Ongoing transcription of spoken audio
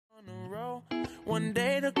One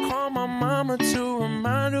day to call my mama to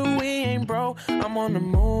remind her we ain't broke. I'm on the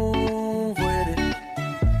move with it.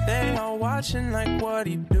 They all watching like what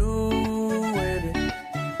he do with it.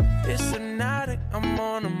 It's hypnotic, I'm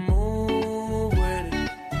on the move with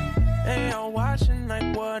it. They all watching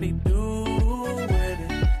like what he do with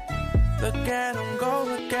it. Look at him go,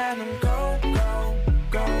 look at him go, go,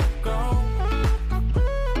 go, go.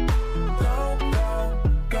 Go, go,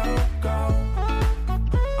 go, go.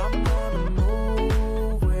 I'm on the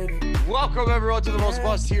move with it. Welcome, everyone, to the most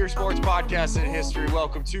must-hear sports podcast in history.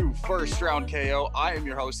 Welcome to First Round KO. I am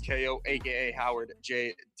your host, KO, a.k.a. Howard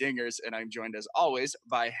J. Dingers, and I'm joined, as always,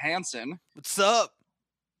 by Hanson. What's up?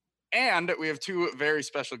 And we have two very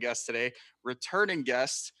special guests today. Returning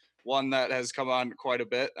guest, one that has come on quite a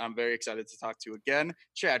bit. I'm very excited to talk to again,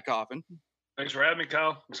 Chad Coffin. Thanks for having me,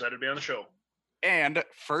 Kyle. Excited to be on the show. And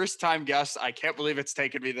first-time guest. I can't believe it's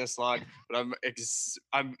taken me this long, but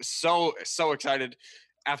I'm so excited.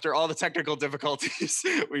 After all the technical difficulties,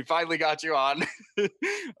 we finally got you on.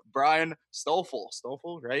 Brian Stoffel.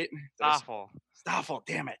 Stoffel, right? Stoffel,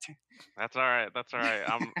 damn it. That's all right.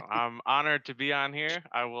 I'm honored to be on here.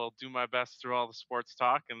 I will do my best through all the sports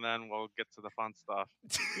talk, and then we'll get to the fun stuff.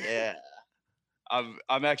 Yeah.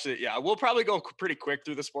 I'm actually, we'll probably go pretty quick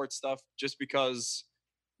through the sports stuff just because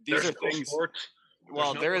these are things. Sports.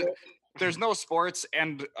 Well, there's no sports,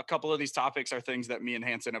 and a couple of these topics are things that me and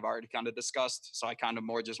Hanson have already kind of discussed. So I kind of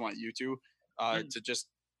more just want you two to just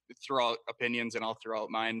throw out opinions, and I'll throw out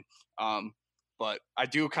mine. But I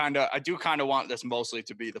do kind of want this mostly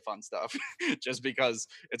to be the fun stuff, just because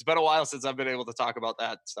it's been a while since I've been able to talk about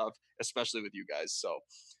that stuff, especially with you guys. So.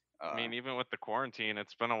 I mean, even with the quarantine,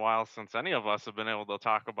 it's been a while since any of us have been able to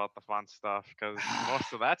talk about the fun stuff because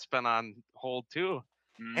most of that's been on hold too.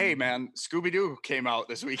 Hey man, Scooby-Doo came out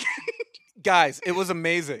this weekend. Guys, it was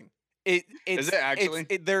amazing. Is it actually?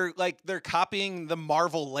 They're copying the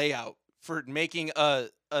Marvel layout for making a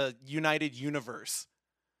united universe.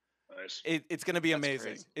 Nice. It's going to be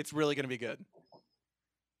amazing. Crazy. It's really going to be good.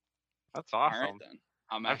 That's awesome.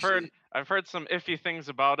 All right, then. I've heard some iffy things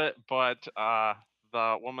about it, but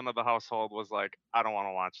the woman of the household was like, I don't want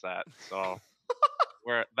to watch that. So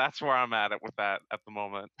that's where I'm at with that at the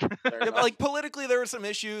moment. Yeah, like politically, there were some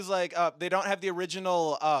issues. Like they don't have the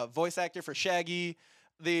original voice actor for Shaggy.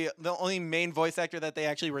 The only main voice actor that they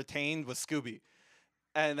actually retained was Scooby,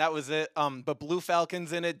 and that was it. But Blue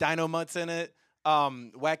Falcon's in it. Dino Mutt's in it.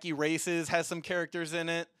 Wacky Races has some characters in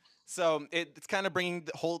it. So it's kind of bringing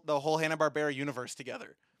the whole Hanna-Barbera universe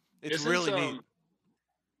together. It's really neat.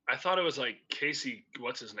 I thought it was like Casey.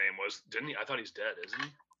 What's his name? Didn't he? I thought he's dead, isn't he?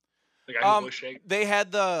 The guy who was Shaggy. They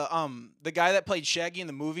had the guy that played Shaggy in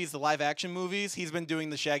the movies, the live action movies. He's been doing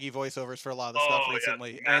the Shaggy voiceovers for a lot of the stuff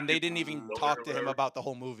recently, and they didn't even talk to him about the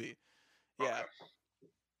whole movie. Yeah, Okay.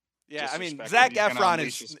 yeah. I mean, Disrespectful. Zac He's gonna Efron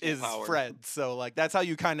unleash his full is power. Fred, so like that's how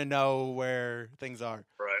you kind of know where things are.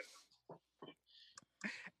 Right.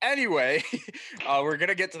 Anyway, we're going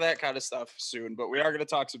to get to that kind of stuff soon, but we are going to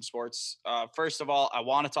talk some sports. First of all, I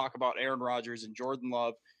want to talk about Aaron Rodgers and Jordan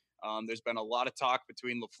Love. There's been a lot of talk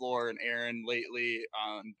between LaFleur and Aaron lately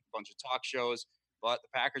on a bunch of talk shows, but the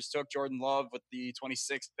Packers took Jordan Love with the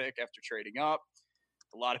 26th pick after trading up.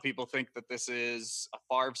 A lot of people think that this is a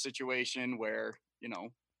Favre situation where,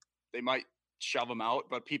 they might shove him out,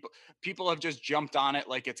 but people have just jumped on it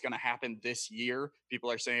like it's going to happen this year.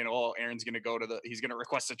 People are saying, oh, Aaron's going to he's going to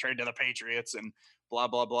request a trade to the Patriots and blah,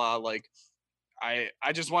 blah, blah. Like, I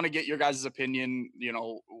just want to get your guys' opinion.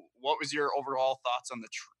 What was your overall thoughts on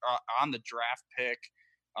the draft pick?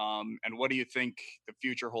 And what do you think the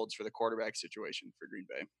future holds for the quarterback situation for Green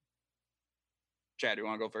Bay? Chad, do you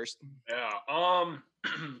want to go first? Yeah.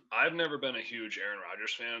 I've never been a huge Aaron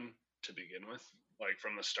Rodgers fan to begin with, like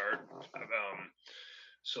from the start.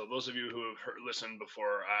 So those of you who have listened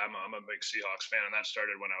before, I'm a big Seahawks fan, and that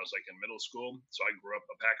started when I was like in middle school. So I grew up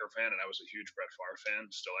a Packer fan, and I was a huge Brett Favre fan,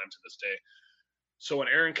 still am to this day. So when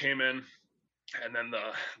Aaron came in, and then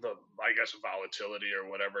the I guess volatility or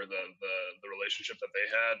whatever the relationship that they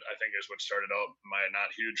had, I think is what started out my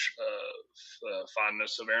not huge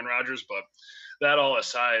fondness of Aaron Rodgers. But that all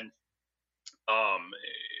aside,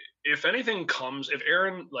 if anything comes, if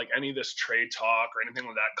Aaron, like any of this trade talk or anything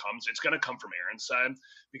like that comes, it's going to come from Aaron's side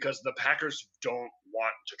because the Packers don't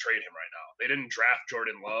want to trade him right now. They didn't draft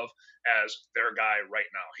Jordan Love as their guy right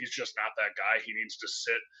now. He's just not that guy. He needs to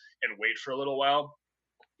sit and wait for a little while.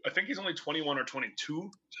 I think he's only 21 or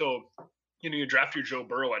 22. So, you draft your Joe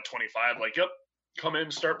Burrow at 25, like, yep, come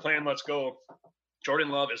in, start playing, let's go. Jordan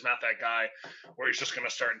Love is not that guy where he's just going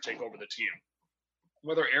to start and take over the team.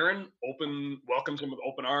 Whether Aaron welcomes him with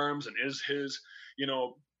open arms and is his,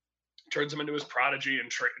 turns him into his prodigy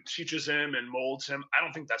and teaches him and molds him. I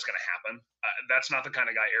don't think that's going to happen. That's not the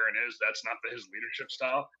kind of guy Aaron is. That's not his leadership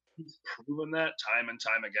style. He's proven that time and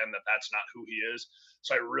time again that that's not who he is.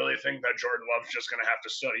 So I really think that Jordan Love's just going to have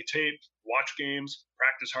to study tape, watch games,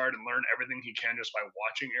 practice hard, and learn everything he can just by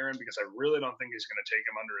watching Aaron, because I really don't think he's going to take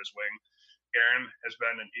him under his wing. Aaron has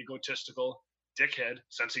been an egotistical dickhead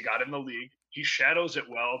since he got in the league. He shadows it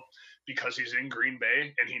well because he's in Green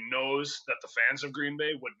Bay, and he knows that the fans of Green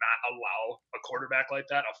Bay would not allow a quarterback like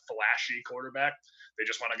that, a flashy quarterback. They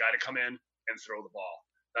just want a guy to come in and throw the ball.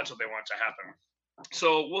 That's what they want to happen.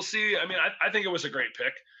 So we'll see. I mean, I think it was a great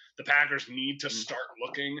pick. The Packers need to start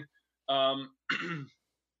looking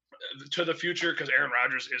to the future, because Aaron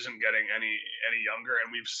Rodgers isn't getting any younger,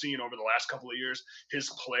 and we've seen over the last couple of years his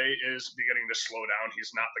play is beginning to slow down.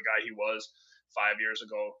 He's not the guy he was 5 years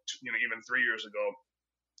ago, even 3 years ago.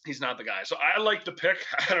 He's not the guy. So I like the pick.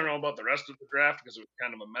 I don't know about the rest of the draft because it was kind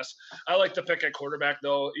of a mess. I like the pick at quarterback,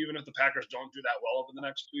 though. Even if the Packers don't do that well over the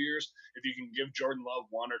next 2 years, if you can give Jordan Love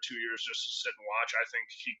 1 or 2 years just to sit and watch, I think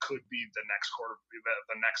he could be the next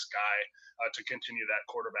guy to continue that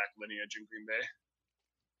quarterback lineage in Green Bay.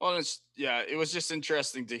 Well, it was just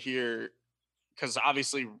interesting to hear, because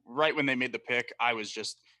obviously right when they made the pick, I was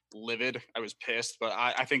just livid. I was pissed, but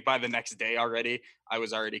I think by the next day already, I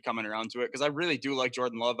was already coming around to it, because I really do like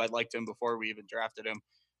Jordan Love. I liked him before we even drafted him.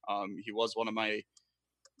 He was one of my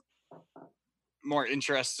more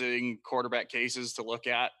interesting quarterback cases to look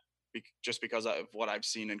at, just because of what I've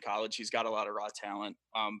seen in college. He's got a lot of raw talent.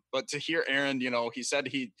 But to hear Aaron, he said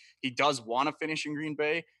he does want to finish in Green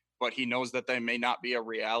Bay, but he knows that they may not be a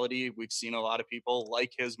reality. We've seen a lot of people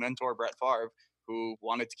like his mentor, Brett Favre, who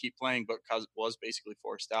wanted to keep playing, but was basically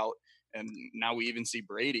forced out. And now we even see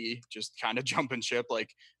Brady just kind of jumping ship. Like,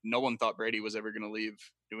 no one thought Brady was ever going to leave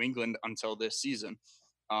New England until this season.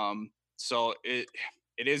 So it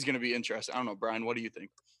is going to be interesting. I don't know, Brian, what do you think?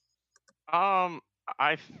 I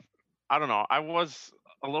don't know. I was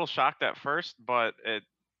a little shocked at first, but it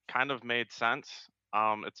kind of made sense.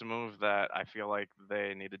 It's a move that I feel like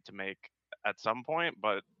they needed to make at some point,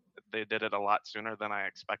 but they did it a lot sooner than I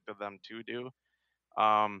expected them to do.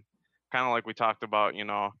 Kind of like we talked about,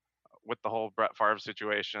 with the whole Brett Favre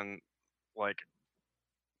situation, like,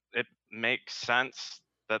 it makes sense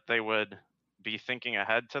that they would be thinking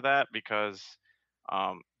ahead to that, because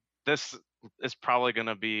this is probably going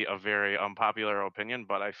to be a very unpopular opinion,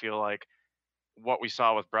 but I feel like what we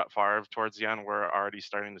saw with Brett Favre towards the end, we're already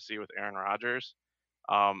starting to see with Aaron Rodgers.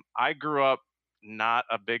 I grew up not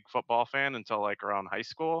a big football fan until like around high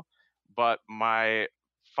school, but my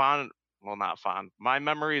my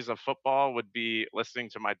memories of football would be listening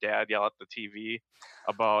to my dad yell at the TV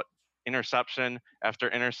about interception after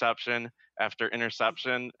interception after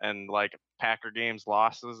interception, and like Packer games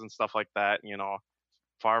losses and stuff like that.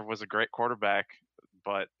 Favre was a great quarterback,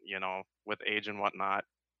 but with age and whatnot,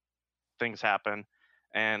 things happen.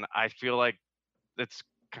 And I feel like it's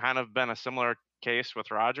kind of been a similar case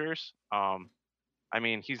with Rodgers. I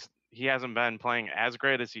mean, he hasn't been playing as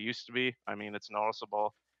great as he used to be. I mean, it's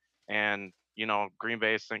noticeable. And Green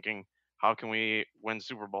Bay is thinking, how can we win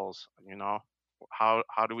Super Bowls? How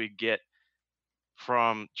do we get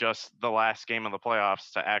from just the last game of the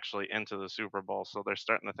playoffs to actually into the Super Bowl? So they're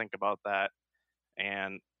starting to think about that.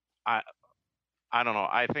 And I don't know.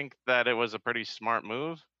 I think that it was a pretty smart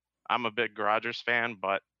move. I'm a big Rodgers fan,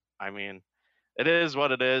 but I mean, it is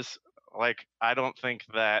what it is. Like, I don't think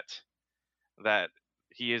that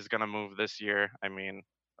he is going to move this year. I mean,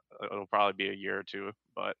 it'll probably be a year or two,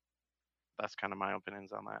 but that's kind of my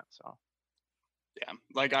opinions on that. So, yeah,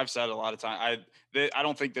 like I've said a lot of times, I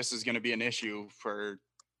don't think this is going to be an issue for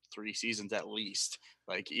 3 seasons at least.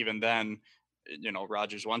 Like, even then,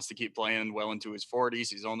 Rodgers wants to keep playing well into his 40s.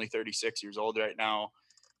 He's only 36 years old right now.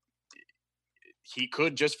 He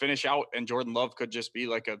could just finish out, and Jordan Love could just be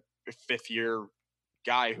like a 5th-year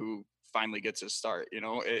guy who finally gets his start.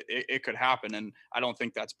 It could happen, and I don't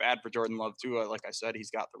think that's bad for Jordan Love too. Like I said, he's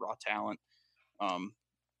got the raw talent.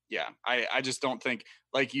 Yeah, I just don't think,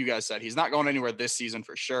 like you guys said, he's not going anywhere this season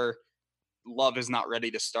for sure. Love is not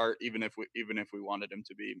ready to start, even if we wanted him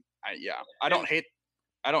to be. I don't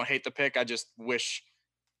hate the pick. I just wish,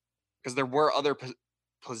 because there were other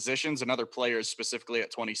positions and other players specifically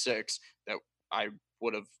at 26 that I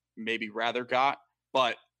would have maybe rather got,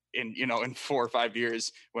 but in 4 or 5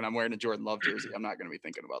 years when I'm wearing a Jordan Love jersey, I'm not going to be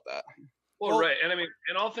thinking about that. Well, right, and I mean,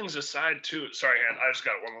 and all things aside, too. Sorry, I just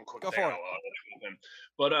got one more quick thing.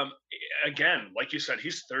 But again, like you said,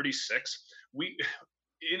 he's 36. We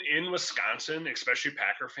in Wisconsin, especially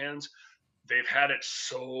Packer fans, they've had it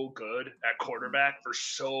so good at quarterback for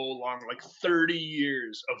so long, like 30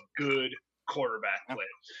 years of good quarterback play.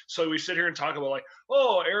 So we sit here and talk about like,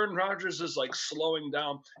 oh, Aaron Rodgers is like slowing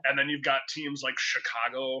down. And then you've got teams like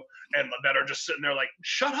Chicago and that are just sitting there like,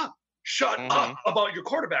 shut up about your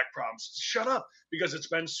quarterback problems. Shut up, because it's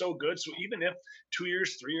been so good. So even if 2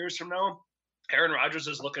 years, 3 years from now, Aaron Rodgers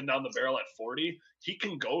is looking down the barrel at 40, he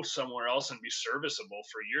can go somewhere else and be serviceable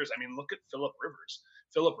for years. I mean, look at Phillip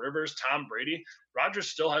Rivers, Tom Brady. Rodgers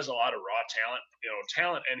still has a lot of raw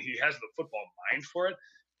talent, and he has the football mind for it.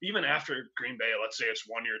 Even after Green Bay, let's say it's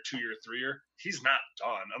 1 year, 2 year, 3 year, he's not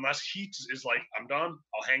done unless he is like, I'm done,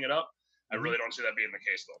 I'll hang it up. I really don't see that being the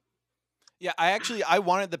case, though. Yeah, I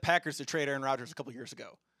wanted the Packers to trade Aaron Rodgers a couple years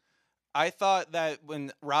ago. I thought that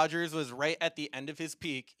when Rodgers was right at the end of his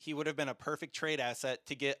peak, he would have been a perfect trade asset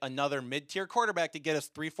to get another mid-tier quarterback to get us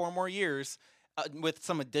 3-4 more years with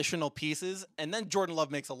some additional pieces. And then Jordan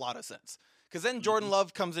Love makes a lot of sense. Because then Jordan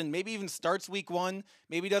Love comes in, maybe even starts week 1,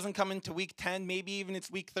 maybe doesn't come into week 10, maybe even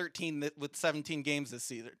it's week 13 with 17 games this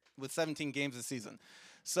season.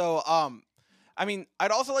 So, I mean,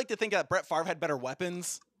 I'd also like to think that Brett Favre had better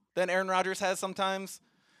weapons than Aaron Rodgers has sometimes.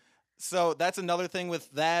 So that's another thing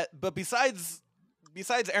with that. But besides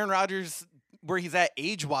Aaron Rodgers, where he's at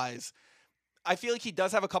age-wise, I feel like he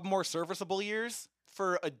does have a couple more serviceable years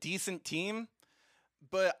for a decent team.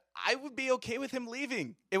 But I would be okay with him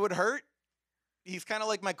leaving. It would hurt. He's kind of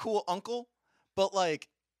like my cool uncle. But, like,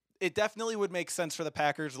 it definitely would make sense for the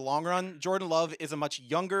Packers in the long run. Jordan Love is a much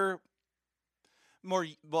younger,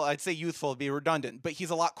 I'd say youthful, would be redundant, but he's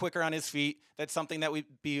a lot quicker on his feet. That's something that we'd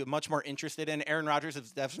be much more interested in. Aaron Rodgers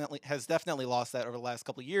has definitely lost that over the last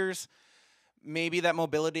couple of years. Maybe that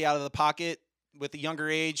mobility out of the pocket with the younger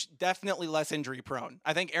age, definitely less injury prone.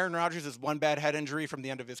 I think Aaron Rodgers is one bad head injury from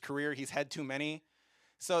the end of his career. He's had too many.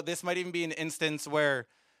 So this might even be an instance where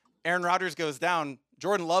Aaron Rodgers goes down,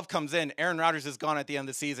 Jordan Love comes in, Aaron Rodgers is gone at the end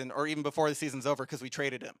of the season or even before the season's over because we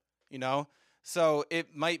traded him, you know? So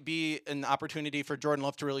it might be an opportunity for Jordan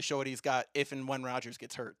Love to really show what he's got if and when Rodgers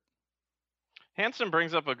gets hurt. Hanson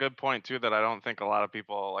brings up a good point too that I don't think a lot of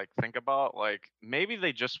people like think about. Like maybe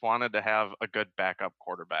they just wanted to have a good backup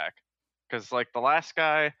quarterback, because like the last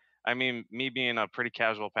guy, I mean, me being a pretty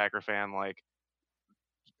casual Packer fan, like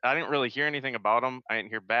I didn't really hear anything about him. I didn't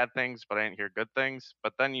hear bad things, but I didn't hear good things.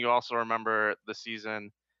 But then you also remember the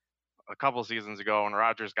season a couple seasons ago when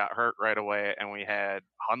Rodgers got hurt right away, and we had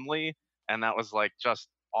Hundley, and that was like just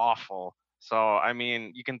awful. So I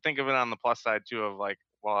mean, you can think of it on the plus side too of like,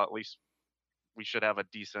 well, at least we should have a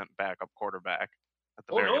decent backup quarterback at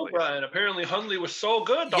the very least. Brian. Apparently Hundley was so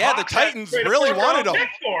good. The Titans really wanted him.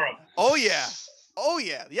 For him. Oh yeah.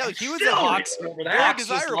 Yeah, he was The a Hawks very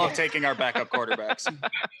desirable. love taking our backup quarterbacks.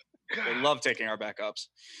 They love taking our backups.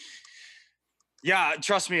 Yeah,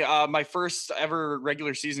 trust me. My first ever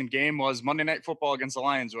regular season game was Monday Night Football against the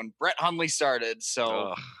Lions when Brett Hundley started.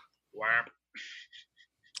 So,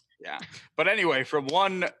 yeah. But anyway, from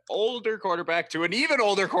one older quarterback to an even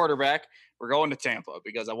older quarterback, we're going to Tampa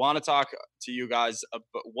because I want to talk to you guys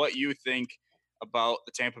about what you think about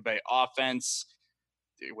the Tampa Bay offense.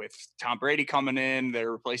 With Tom Brady coming in,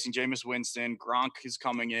 they're replacing Jameis Winston. Gronk is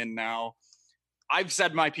coming in now. I've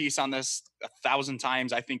said my piece on this 1,000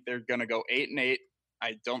 times. I think they're going to go 8-8.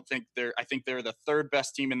 I think they're the third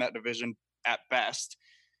best team in that division at best.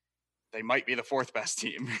 They might be the fourth best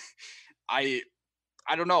team. I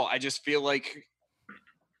don't know. I just feel like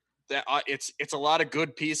that it's a lot of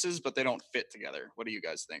good pieces, but they don't fit together. What do you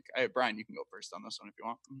guys think? Brian, you can go first on this one if you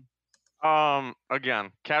want.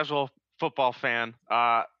 Again, casual football fan.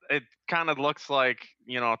 It kind of looks like,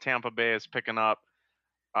 Tampa Bay is picking up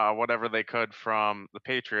whatever they could from the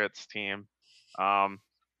Patriots team.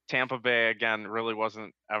 Tampa Bay, again, really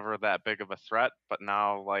wasn't ever that big of a threat, but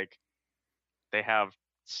now, like, they have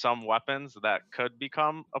some weapons that could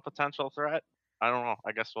become a potential threat. I don't know.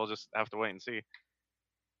 I guess we'll just have to wait and see.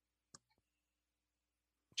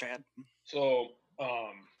 Chad? So,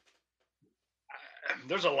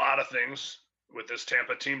 there's a lot of things with this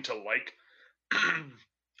Tampa team to like.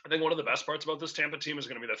 I think one of the best parts about this Tampa team is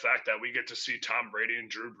going to be the fact that we get to see Tom Brady and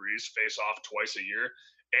Drew Brees face off twice a year,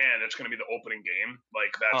 and it's going to be the opening game.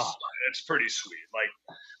 Like it's pretty sweet.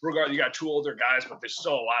 Like, regardless, you got two older guys, but there's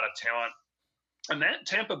still a lot of talent. And that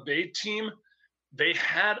Tampa Bay team, they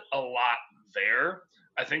had a lot there.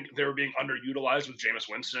 I think they were being underutilized with Jameis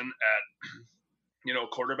Winston at,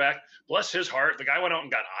 quarterback. Bless his heart, the guy went out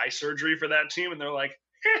and got eye surgery for that team, and they're like,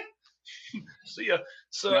 see ya.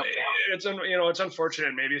 So it's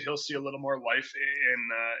unfortunate. Maybe he'll see a little more life in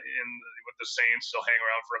with the Saints. He'll hang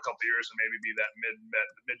around for a couple of years and maybe be that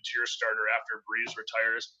mid-tier starter after Brees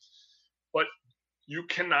retires. But you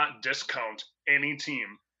cannot discount any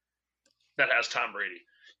team that has Tom Brady.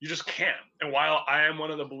 You just can't. And while I am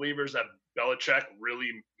one of the believers that Belichick really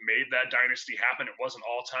made that dynasty happen. It wasn't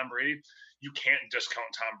all Tom Brady. You can't discount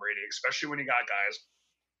Tom Brady, especially when you got guys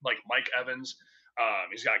like Mike Evans.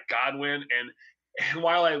 He's got Godwin. And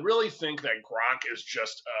while I really think that Gronk is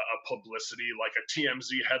just a publicity, like a TMZ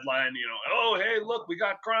headline, oh, hey, look, we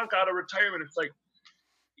got Gronk out of retirement. It's like,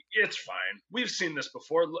 it's fine. We've seen this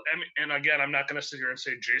before. And again, I'm not going to sit here and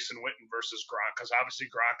say Jason Witten versus Gronk, because obviously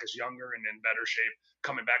Gronk is younger and in better shape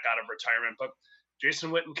coming back out of retirement. But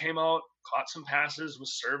Jason Witten came out, caught some passes,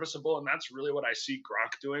 was serviceable, and that's really what I see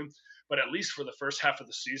Gronk doing. But at least for the first half of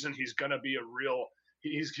the season, he's going to be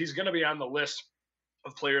he's going to be on the list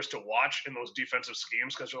of players to watch in those defensive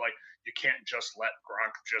schemes, because they're like, you can't just let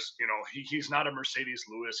Gronk just, he's not a Mercedes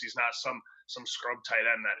Lewis. He's not some scrub tight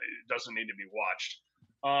end that doesn't need to be watched.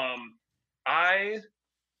 I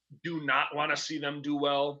do not want to see them do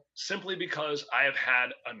well, simply because I have had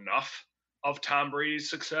enough of Tom Brady's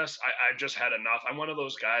success. I just had enough. I'm one of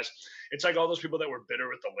those guys. It's like all those people that were bitter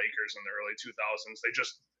with the Lakers in the early 2000s.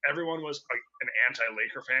 Everyone was like an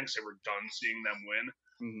anti-Laker fan because they were done seeing them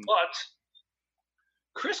win. Mm-hmm. But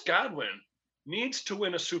Chris Godwin needs to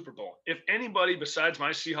win a Super Bowl. If anybody besides my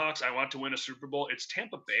Seahawks I want to win a Super Bowl, it's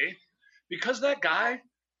Tampa Bay, because that guy,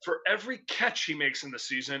 for every catch he makes in the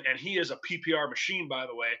season, and he is a PPR machine, by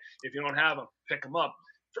the way. If you don't have him, pick him up.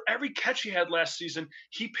 For every catch he had last season,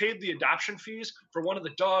 he paid the adoption fees for one of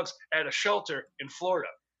the dogs at a shelter in Florida.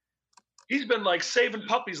 He's been like saving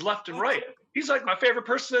puppies left and right. He's like my favorite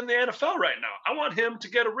person in the NFL right now. I want him to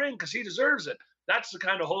get a ring because he deserves it. That's the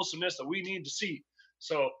kind of wholesomeness that we need to see.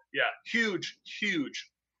 So, yeah, huge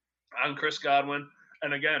on Chris Godwin.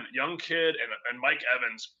 And again, young kid, and Mike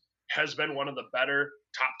Evans has been one of the better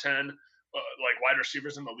top 10 wide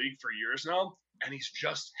receivers in the league for years now, and he's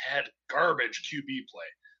just had garbage QB play.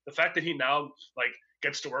 The fact that he now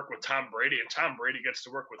gets to work with Tom Brady, and Tom Brady gets to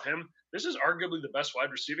work with him, this is arguably the best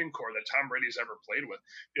wide receiving core that Tom Brady's ever played with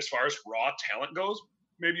as far as raw talent goes.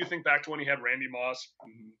 Maybe you think back to when he had Randy Moss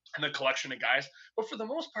and the collection of guys, but for the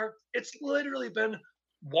most part, it's literally been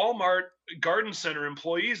Walmart Garden Center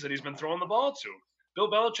employees that he's been throwing the ball to. Bill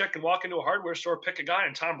Belichick can walk into a hardware store, pick a guy,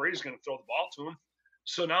 and Tom Brady's going to throw the ball to him.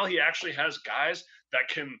 So now he actually has guys that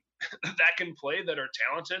can play, that are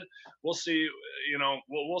talented. We'll see.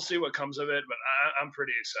 We'll see what comes of it. But I'm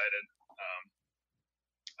pretty excited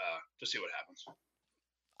to see what happens.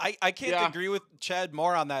 I can't agree with Chad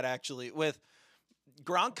more on that, actually. With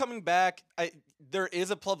Gronk coming back, there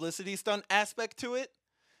is a publicity stunt aspect to it.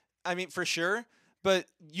 I mean, for sure. But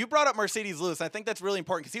you brought up Mercedes Lewis. I think that's really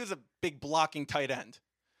important because he was a big blocking tight end.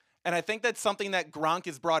 And I think that's something that Gronk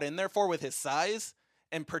is brought in there for with his size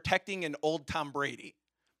and protecting an old Tom Brady.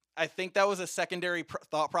 I think that was a secondary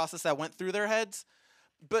thought process that went through their heads.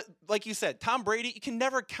 But like you said, Tom Brady, you can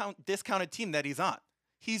never discount a team that he's on.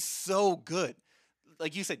 He's so good.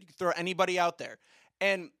 Like you said, you can throw anybody out there.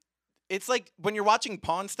 And it's like when you're watching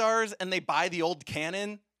Pawn Stars and they buy the old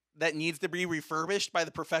cannon that needs to be refurbished by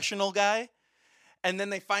the professional guy. And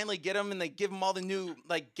then they finally get him and they give him all the new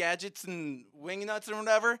gadgets and wing nuts or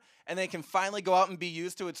whatever. And they can finally go out and be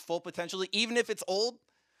used to its full potential, even if it's old.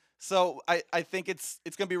 So I think it's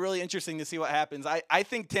going to be really interesting to see what happens. I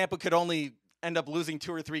think Tampa could only end up losing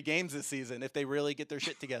 2 or 3 games this season if they really get their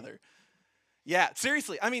shit together. Yeah,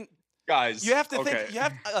 seriously. I mean, guys, you have to think. You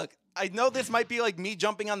have. I know this might be like me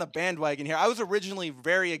jumping on the bandwagon here. I was originally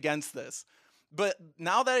very against this, but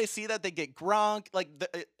now that I see that they get Gronk,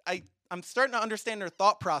 I'm starting to understand their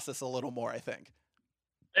thought process a little more, I think.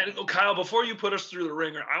 And Kyle, before you put us through the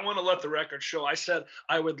ringer, I want to let the record show. I said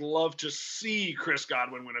I would love to see Chris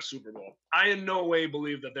Godwin win a Super Bowl. I in no way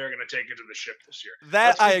believe that they're going to take it to the ship this year.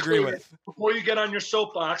 That I agree with. Before you get on your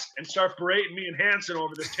soapbox and start berating me and Hanson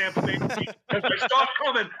over this Tampa Bay team, because I saw it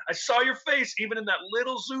coming. I saw your face even in that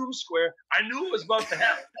little Zoom square. I knew it was about to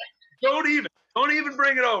happen. Don't even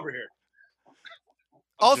bring it over here.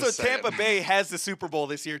 Also, Tampa Bay has the Super Bowl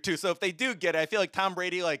this year too. So if they do get it, I feel like Tom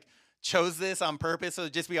Brady chose this on purpose, so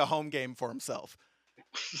it'd just be a home game for himself.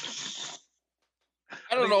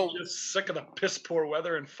 I don't know. Just sick of the piss poor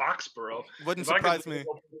weather in Foxborough. Wouldn't surprise me.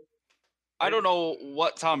 I don't know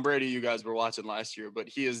what Tom Brady you guys were watching last year, but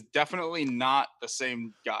he is definitely not the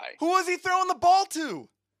same guy. Who was he throwing the ball to?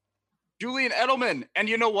 Julian Edelman. And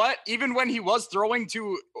you know what? Even when he was throwing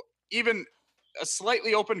to even a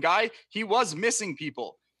slightly open guy, he was missing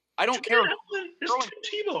people. I don't care. Tim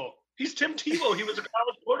Tebow. He's Tim Tebow. He was a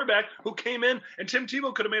college quarterback who came in, and Tim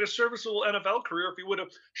Tebow could have made a serviceable NFL career if he would have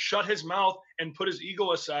shut his mouth and put his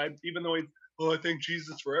ego aside, even though I think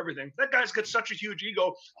Jesus for everything. That guy's got such a huge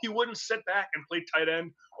ego, he wouldn't sit back and play tight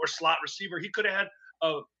end or slot receiver. He could have had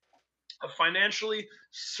a financial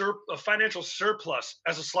surplus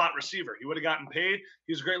as a slot receiver. He would have gotten paid.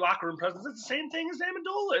 He was a great locker room presence. It's the same thing as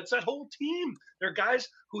Amendola. It's that whole team. They're guys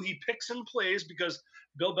who he picks and plays because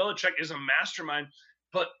Bill Belichick is a mastermind,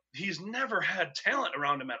 but he's never had talent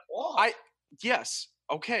around him at all. Yes,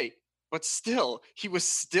 okay, but still, he was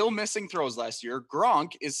still missing throws last year.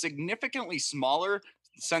 Gronk is significantly smaller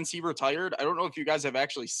since he retired. I don't know if you guys have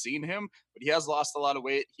actually seen him, but he has lost a lot of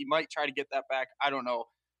weight. He might try to get that back. I don't know.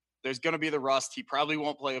 There's going to be the rust. He probably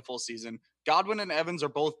won't play a full season. Godwin and Evans are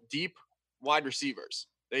both deep wide receivers.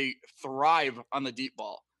 They thrive on the deep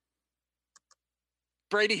ball.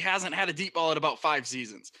 Brady hasn't had a deep ball in about 5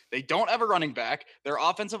 seasons. They don't have a running back. Their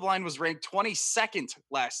offensive line was ranked 22nd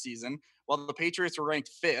last season, while the Patriots were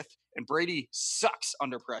ranked 5th, and Brady sucks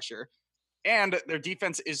under pressure. And their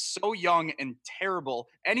defense is so young and terrible.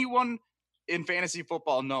 Anyone in fantasy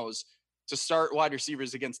football knows to start wide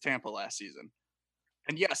receivers against Tampa last season.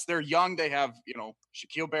 And yes, they're young. They have,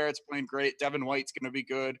 Shaquille Barrett's playing great. Devin White's going to be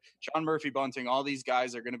good. Sean Murphy Bunting, all these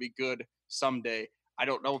guys are going to be good someday. I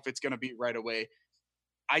don't know if it's going to be right away.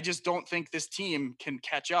 I just don't think this team can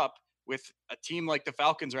catch up with a team like the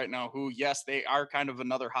Falcons right now, who, yes, they are kind of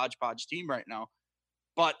another hodgepodge team right now,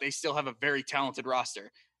 but they still have a very talented roster.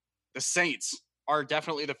 The Saints are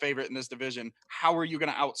definitely the favorite in this division. How are you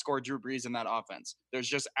going to outscore Drew Brees in that offense? There's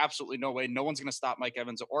just absolutely no way. No one's going to stop Mike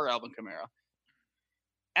Evans or Alvin Kamara.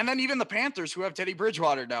 And then even the Panthers, who have Teddy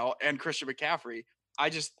Bridgewater now and Christian McCaffrey, I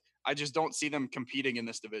just don't see them competing in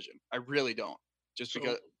this division. I really don't.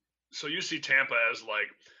 So you see Tampa as like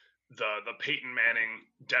the Peyton Manning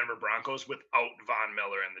Denver Broncos without Von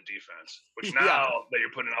Miller in the defense, which now that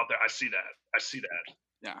you're putting out there, I see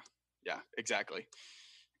that. Yeah, exactly.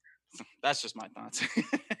 That's just my thoughts.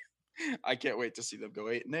 I can't wait to see them go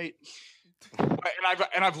 8-8.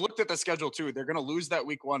 And I've looked at the schedule too. They're going to lose that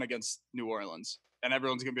week 1 against New Orleans, and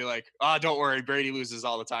everyone's going to be like, "Oh, don't worry, Brady loses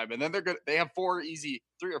all the time." And then they have 3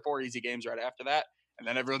 or 4 easy games right after that, and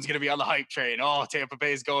then everyone's going to be on the hype train. Oh, Tampa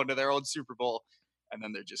Bay is going to their own Super Bowl, and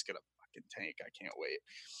then they're just going to fucking tank. I can't wait.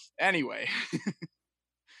 Anyway.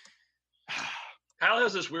 Kyle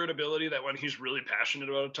has this weird ability that when he's really passionate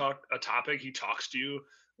about a topic, he talks to you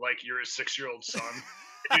like you're his 6-year-old son.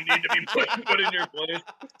 You need to be put in your place.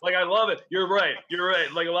 Like, I love it. You're right.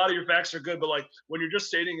 Like, a lot of your facts are good, but like when you're just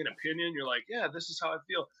stating an opinion, you're like, yeah, this is how I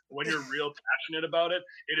feel. But when you're real passionate about it,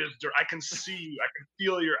 I can see you. I can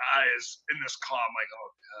feel your eyes in this calm. Like,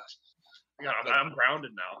 oh gosh, I'm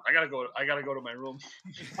grounded now. I gotta go to my room.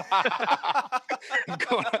 I'm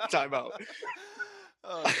going on timeout.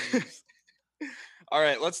 Oh, all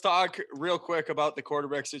right, let's talk real quick about the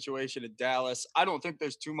quarterback situation in Dallas. I don't think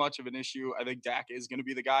there's too much of an issue. I think Dak is going to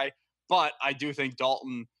be the guy, but I do think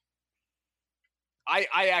Dalton –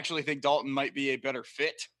 I actually think Dalton might be a better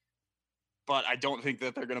fit, but I don't think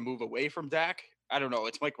that they're going to move away from Dak. I don't know.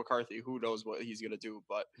 It's Mike McCarthy. Who knows what he's going to do,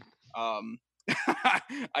 but I'm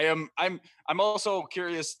also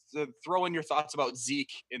curious to throw in your thoughts about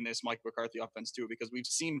Zeke in this Mike McCarthy offense too, because we've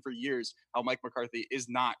seen for years how Mike McCarthy is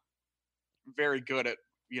not very good at,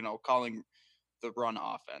 calling the run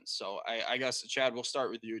offense. So I guess, Chad, we'll start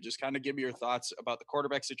with you. Just kind of give me your thoughts about the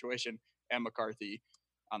quarterback situation and McCarthy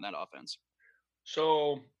on that offense.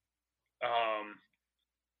 So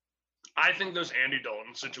I think this Andy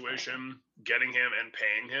Dalton situation, getting him and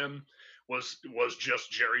paying him was just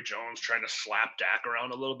Jerry Jones trying to slap Dak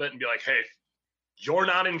around a little bit and be like, hey, you're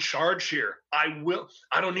not in charge here. I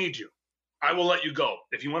don't need you. I will let you go.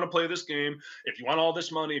 If you want to play this game, if you want all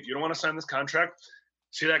this money, if you don't want to sign this contract,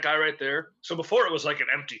 see that guy right there? So before it was like an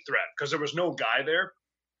empty threat because there was no guy there.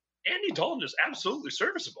 Andy Dalton is absolutely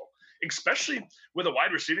serviceable, especially with a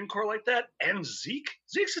wide receiving core like that. And Zeke.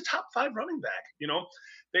 Zeke's a top 5 running back.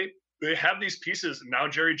 They have these pieces. And now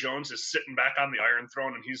Jerry Jones is sitting back on the Iron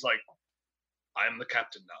Throne, and he's like, I'm the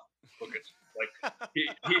captain now. Look at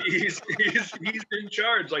he's in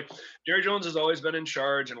charge. Like, Jerry Jones has always been in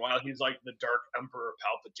charge, and while he's like the Dark Emperor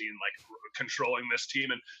Palpatine, like controlling this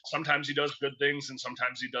team, and sometimes he does good things and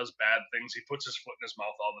sometimes he does bad things. He puts his foot in his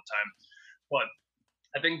mouth all the time. But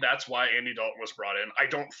I think that's why Andy Dalton was brought in. I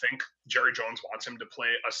don't think Jerry Jones wants him to play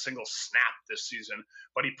a single snap this season,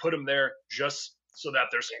 but he put him there just so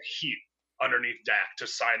that there's heat underneath Dak to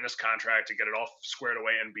sign this contract, to get it all squared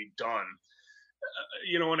away and be done.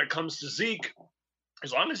 When it comes to Zeke,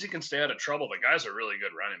 as long as he can stay out of trouble, the guy's a really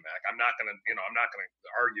good running back. I'm not gonna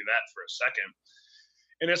argue that for a second.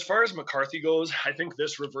 And as far as McCarthy goes, I think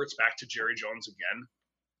this reverts back to Jerry Jones again.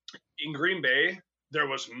 In Green Bay, there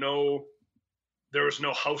was no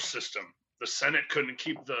house system. The Senate couldn't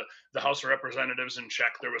keep the House of Representatives in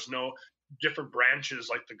check. There was no different branches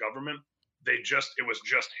like the government. it was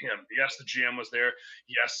just him. Yes, the GM was there.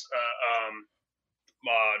 Yes,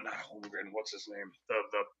 not Holmgren. What's his name?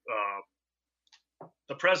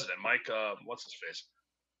 The president, Mike. What's his face?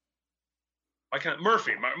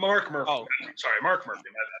 Murphy. Mark Murphy. Oh. Sorry, Mark Murphy.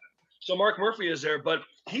 So Mark Murphy is there, but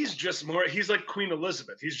he's just more. He's like Queen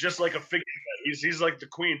Elizabeth. He's just like a figurehead. He's like the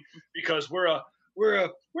queen because we're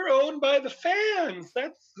owned by the fans.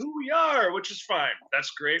 That's who we are, which is fine. That's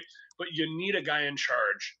great. But you need a guy in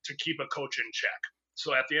charge to keep a coach in check.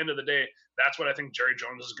 So at the end of the day, that's what I think Jerry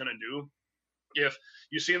Jones is going to do. If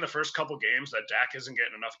you see in the first couple games that Dak isn't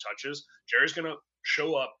getting enough touches, Jerry's going to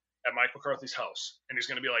show up at Mike McCarthy's house, and he's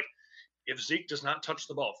going to be like, if Zeke does not touch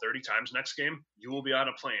the ball 30 times next game, you will be on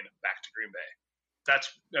a plane back to Green Bay.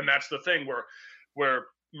 That's the thing where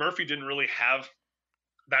Murphy didn't really have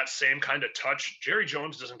that same kind of touch. Jerry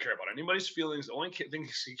Jones doesn't care about anybody's feelings. The only thing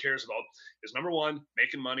he cares about is, number one,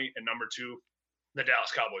 making money, and number two, the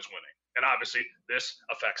Dallas Cowboys winning. And obviously, this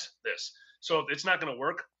affects this. So if it's not going to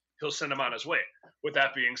work, he'll send him on his way. With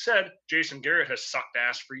that being said, Jason Garrett has sucked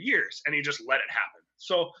ass for years, and he just let it happen.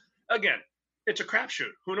 So again, it's a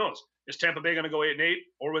crapshoot. Who knows? Is Tampa Bay going to go 8-8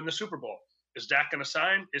 or win the Super Bowl? Is Dak going to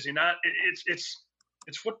sign? Is he not? It's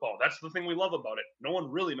football. That's the thing we love about it. No one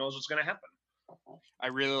really knows what's going to happen. I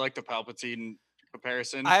really like the Palpatine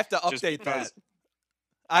comparison. I have to update that.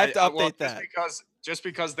 I have to update that. Just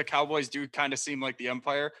because the Cowboys do kind of seem like the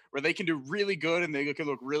Empire, where they can do really good and they can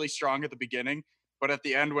look really strong at the beginning, but at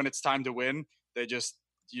the end, when it's time to win, you just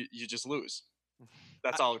lose.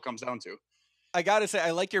 That's all it comes down to. I gotta say,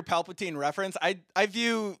 I like your Palpatine reference. I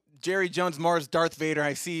view Jerry Jones more as Darth Vader.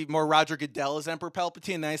 I see more Roger Goodell as Emperor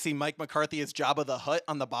Palpatine, and I see Mike McCarthy as Jabba the Hutt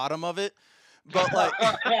on the bottom of it. But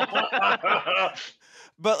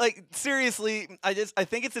like, seriously, I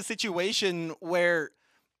think it's a situation where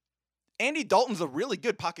Andy Dalton's a really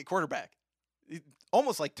good pocket quarterback,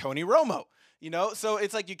 almost like Tony Romo, So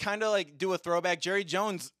it's like you kind of like do a throwback. Jerry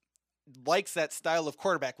Jones likes that style of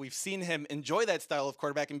quarterback. We've seen him enjoy that style of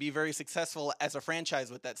quarterback and be very successful as a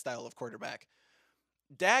franchise with that style of quarterback.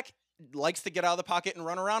 Dak likes to get out of the pocket and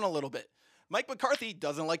run around a little bit. Mike McCarthy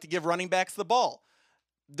doesn't like to give running backs the ball.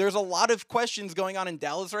 There's a lot of questions going on in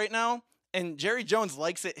Dallas right now, and Jerry Jones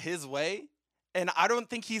likes it his way, and I don't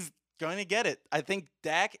think he's going to get it. I think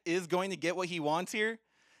Dak is going to get what he wants here,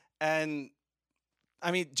 and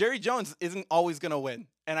I mean, Jerry Jones isn't always going to win,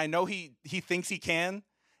 and I know he thinks he can,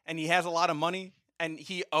 and he has a lot of money, and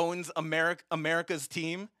he owns America's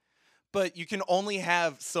team, but you can only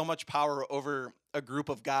have so much power over a group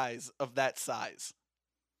of guys of that size.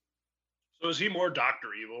 So is he more Dr.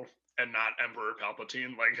 Evil and not Emperor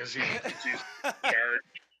Palpatine? Like, is he scared?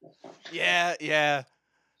 Yeah.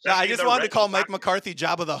 No, I just wanted to call Mike McCarthy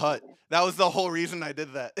Jabba the Hutt. That was the whole reason I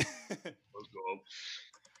did that. Let's go.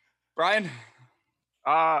 Brian?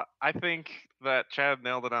 I think that Chad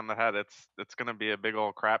nailed it on the head. It's going to be a big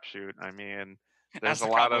old crapshoot. I mean, there's a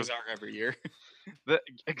lot of are every year.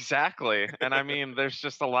 Exactly, and I mean, there's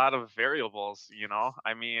just a lot of variables.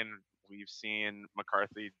 I mean, we've seen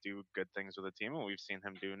McCarthy do good things with the team, and we've seen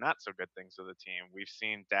him do not so good things with the team. We've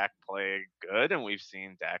seen Dak play good, and we've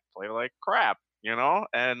seen Dak play like crap.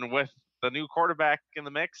 And with the new quarterback in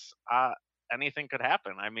the mix, anything could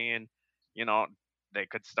happen. I mean, they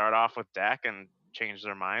could start off with Dak and change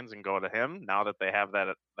their minds and go to him now that they have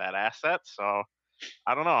that asset. So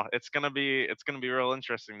I don't know. It's gonna be real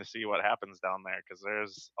interesting to see what happens down there, because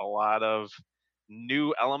there's a lot of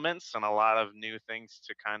new elements and a lot of new things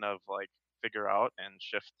to kind of like figure out and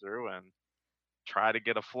shift through and try to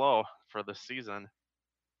get a flow for the season.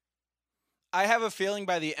 I have a feeling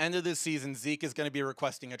by the end of this season, Zeke is going to be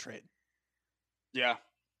requesting a trade. Yeah.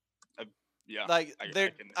 Yeah. Like,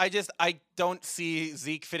 I don't see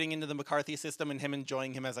Zeke fitting into the McCarthy system and him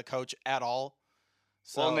enjoying him as a coach at all.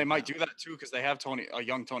 So, and they might do that too, because they have a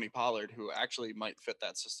young Tony Pollard who actually might fit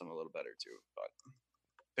that system a little better too. But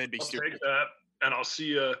they'd be stupid. I'll take that, and I'll see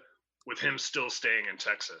you with him still staying in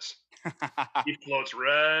Texas. He floats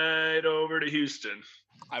right over to Houston.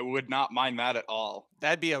 I would not mind that at all.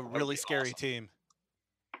 That'd be a really scary awesome team.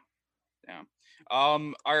 Yeah.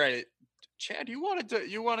 All right. Chad, you wanted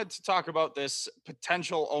to talk about this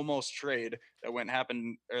potential almost trade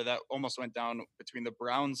that almost went down between the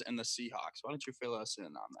Browns and the Seahawks. Why don't you fill us in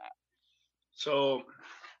on that? So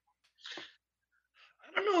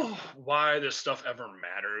I don't know why this stuff ever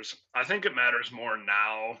matters. I think it matters more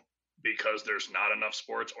now because there's not enough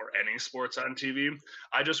sports or any sports on TV.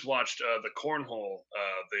 I just watched the cornhole,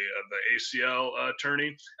 the ACL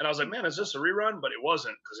tourney, and I was like, man, is this a rerun? But it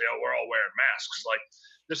wasn't, because we're all wearing masks. Like,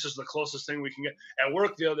 this is the closest thing we can get. At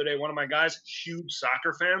work the other day, one of my guys, huge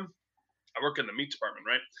soccer fan. I work in the meat department,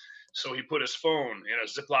 right? So he put his phone in a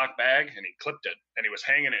Ziploc bag and he clipped it, and he was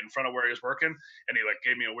hanging it in front of where he was working, and he like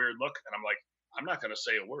gave me a weird look, and I'm like, I'm not going to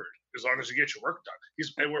say a word as long as you get your work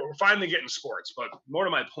done. We're finally getting sports, but more to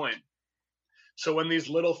my point. So when these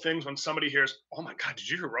little things, when somebody hears, oh my God, did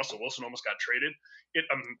you hear Russell Wilson almost got traded? It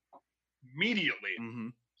immediately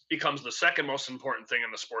becomes the second most important thing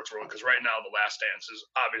in the sports world, because right now The Last Dance is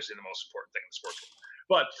obviously the most important thing in the sports world.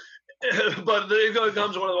 But it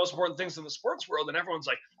becomes one of the most important things in the sports world, and everyone's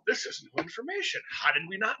like, this is new information. How did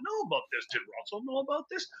we not know about this? Did Russell know about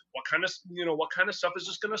this? What kind of stuff is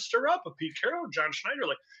this going to stir up? A Pete Carroll, John Schneider,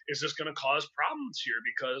 like, is this going to cause problems here?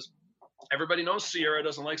 Because everybody knows Sierra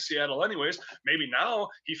doesn't like Seattle anyways. Maybe now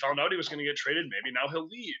he found out he was going to get traded. Maybe now he'll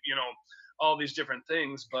leave, all these different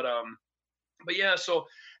things. But yeah, so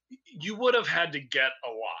you would have had to get a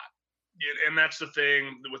lot. And that's the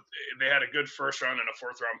thing. They had a good first round and a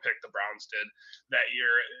fourth round pick. The Browns did that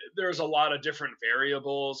year. There's a lot of different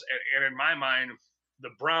variables. And in my mind,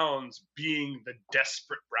 the Browns, being the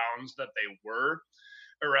desperate Browns that they were,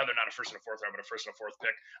 or rather not a first and a fourth round, but a first and a fourth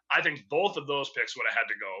pick, I think both of those picks would have had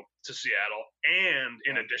to go to Seattle. And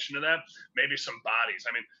in addition to that, maybe some bodies.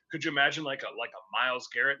 I mean, could you imagine like a Myles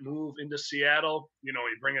Garrett move into Seattle? You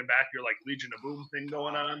bringing back your like Legion of Boom thing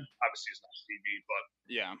going on. Obviously, it's not TV, but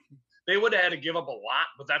yeah, they would have had to give up a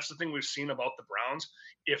lot. But that's the thing we've seen about the Browns.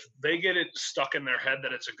 If they get it stuck in their head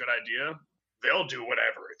that it's a good idea, they'll do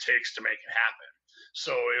whatever it takes to make it happen.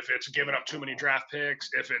 So if it's giving up too many draft picks,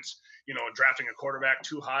 if it's drafting a quarterback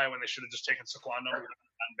too high when they should have just taken Saquon number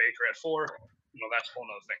and Baker at 4, that's a whole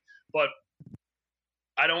nother thing. But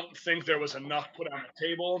I don't think there was enough put on the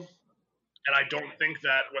table, and I don't think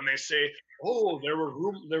that when they say, "Oh, there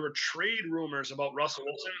were trade rumors about Russell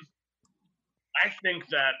Wilson," I think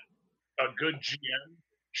that a good GM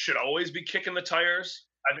should always be kicking the tires.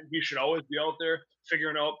 I think he should always be out there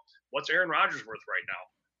figuring out what's Aaron Rodgers worth right now.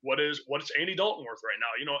 What is Andy Dalton worth right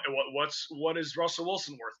now? What is Russell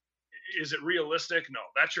Wilson worth? Is it realistic? No,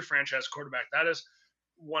 that's your franchise quarterback. That is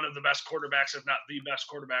one of the best quarterbacks, if not the best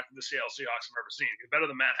quarterback the Seattle Seahawks have ever seen. He's better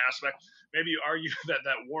than Matt Hasselbeck. Maybe you argue that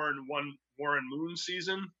Warren Moon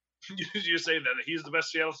season, you say that he's the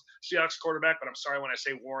best Seattle Seahawks quarterback, but I'm sorry when I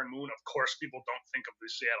say Warren Moon, of course people don't think of the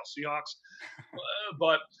Seattle Seahawks.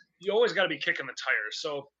 But you always got to be kicking the tires.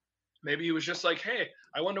 So maybe he was just like, hey,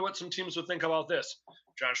 I wonder what some teams would think about this.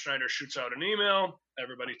 John Schneider shoots out an email.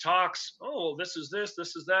 Everybody talks. Oh, well, this is this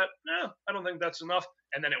is that. No, I don't think that's enough.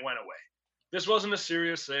 And then it went away. This wasn't a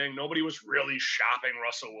serious thing. Nobody was really shopping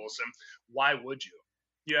Russell Wilson. Why would you?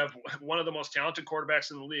 You have one of the most talented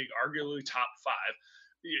quarterbacks in the league, arguably top 5,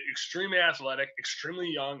 extremely athletic,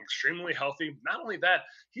 extremely young, extremely healthy. Not only that,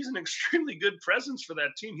 he's an extremely good presence for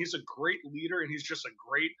that team. He's a great leader, and he's just a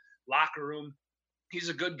great locker room. He's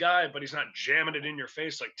a good guy, but he's not jamming it in your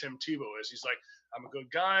face like Tim Tebow is. He's like, I'm a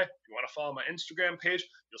good guy. If you want to follow my Instagram page,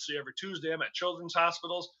 you'll see every Tuesday I'm at children's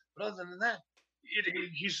hospitals. But other than that,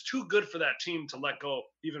 he's too good for that team to let go,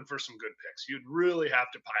 even for some good picks. You'd really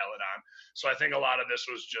have to pile it on. So I think a lot of this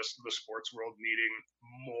was just the sports world needing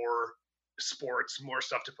more sports, more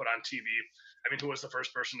stuff to put on TV. I mean, who was the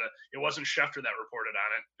first person it wasn't Schefter that reported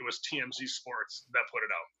on it. It was TMZ Sports that put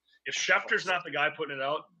it out. If Schefter's not the guy putting it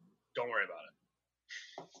out, don't worry about it.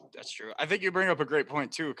 That's true. I think you bring up a great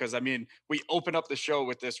point too, because I mean, we open up the show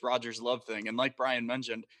with this Rodgers love thing, and like Brian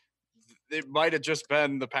mentioned, it might have just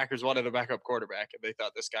been the Packers wanted a backup quarterback and they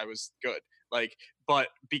thought this guy was good. But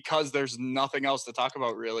because there's nothing else to talk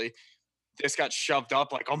about really, this got shoved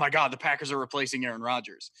up like, oh my God, the Packers are replacing Aaron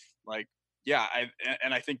Rodgers. Yeah,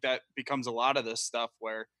 I think that becomes a lot of this stuff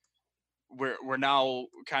where we're now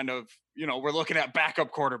kind of, we're looking at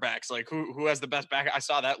backup quarterbacks, like who has the best backup. I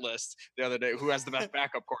saw that list the other day, who has the best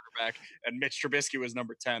backup quarterback, and Mitch Trubisky was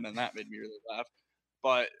number 10, and that made me really laugh.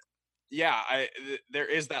 But yeah, there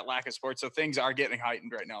is that lack of sports, so things are getting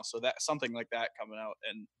heightened right now. So that something like that coming out,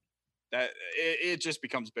 and that it just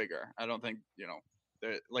becomes bigger. I don't think,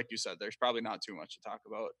 like you said, there's probably not too much to talk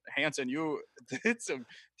about. Hanson, you did some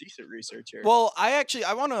decent research here. Well, I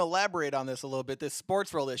want to elaborate on this a little bit, this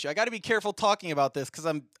sports world issue. I got to be careful talking about this because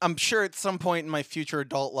I'm sure at some point in my future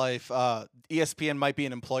adult life, ESPN might be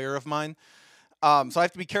an employer of mine. So I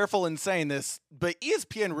have to be careful in saying this, but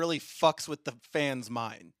ESPN really fucks with the fans'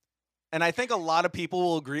 mind. And I think a lot of people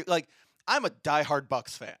will agree. Like, I'm a diehard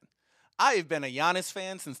Bucks fan. I have been a Giannis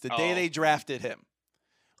fan since the day they drafted him.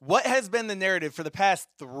 What has been the narrative for the past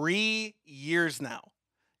 3 years now?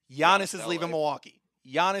 Giannis is leaving Milwaukee.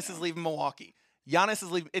 Giannis is leaving Milwaukee. Giannis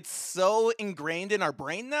is leaving. It's so ingrained in our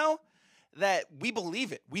brain now that we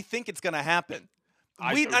believe it. We think it's going to happen.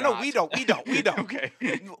 I know we don't. Okay.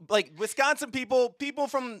 Like Wisconsin people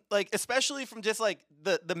from like, especially from just like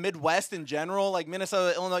the Midwest in general, like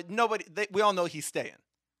Minnesota, Illinois, we all know he's staying.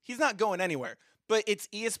 He's not going anywhere. But it's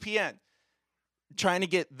ESPN trying to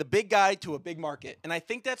get the big guy to a big market. And I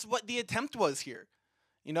think that's what the attempt was here.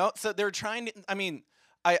 You know, so they're trying to, I mean,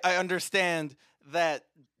 I understand that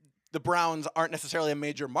the Browns aren't necessarily a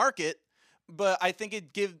major market, but I think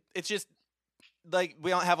it's just like,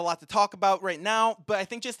 we don't have a lot to talk about right now, but I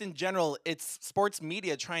think just in general, it's sports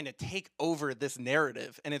media trying to take over this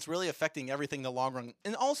narrative, and it's really affecting everything in the long run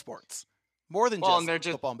in all sports, more than just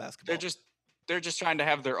football and basketball. They're just trying to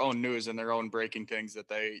have their own news and their own breaking things that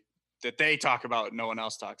they talk about and no one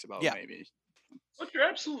else talks about. Yeah. Maybe. But you're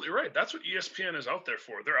absolutely right. That's what ESPN is out there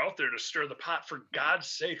for. They're out there to stir the pot. For God's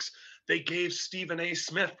sakes, they gave Stephen A.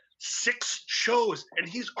 Smith 6 shows, and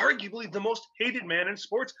he's arguably the most hated man in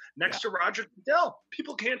sports next to Roger Goodell.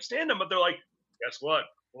 People can't stand him, but they're like, guess what?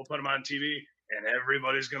 We'll put him on TV, and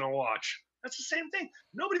everybody's going to watch. That's the same thing.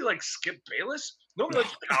 Nobody likes Skip Bayless. Nobody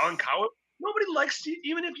likes Colin Cowherd. Nobody likes Steve.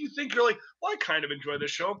 Even if you think you're like, well, I kind of enjoy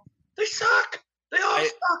this show. They suck. They all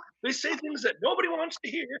suck. They say things that nobody wants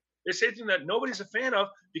to hear. They say things that nobody's a fan of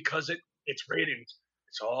because it's ratings.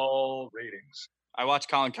 It's all ratings. I watch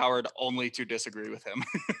Colin Cowherd only to disagree with him.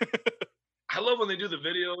 I love when they do the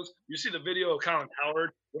videos. You see the video of Colin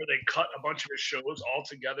Cowherd where they cut a bunch of his shows all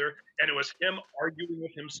together, and it was him arguing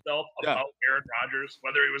with himself about Aaron Rodgers,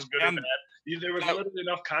 whether he was good or bad. There was literally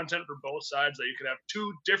enough content for both sides that you could have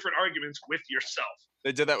 2 different arguments with yourself.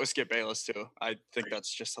 They did that with Skip Bayless too. I think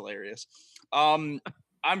that's just hilarious. I'm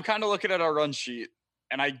kind of looking at our run sheet,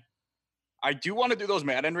 and I do want to do those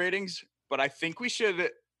Madden ratings, but I think we should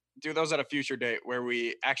do those at a future date where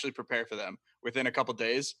we actually prepare for them within a couple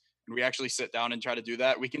days, and we actually sit down and try to do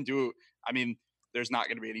that. We can do, I mean, there's not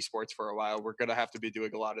going to be any sports for a while. We're going to have to be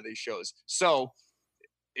doing a lot of these shows. So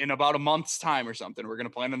in about a month's time or something, we're going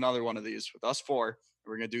to plan another one of these with us 4. And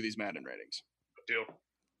we're going to do these Madden ratings. Deal.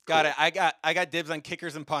 Got it. I got dibs on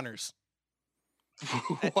kickers and punters.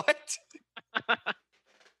 What?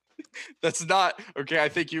 That's not okay. I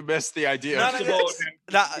think you missed the idea. You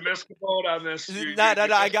missed the boat on this. No.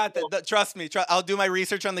 I got that. Trust me. I'll do my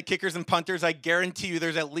research on the kickers and punters. I guarantee you,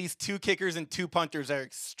 there's at least 2 kickers and 2 punters that are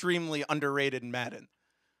extremely underrated in Madden.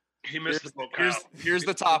 He missed the boat. Here's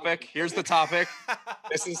the topic.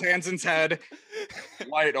 This is Hansen's head.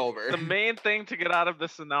 Light over. The main thing to get out of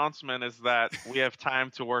this announcement is that we have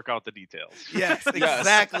time to work out the details. Yes,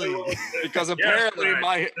 exactly. Because apparently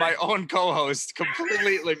my own co-host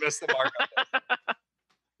completely missed the mark on that.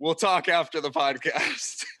 We'll talk after the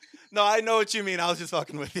podcast. No, I know what you mean. I was just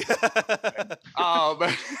fucking with you.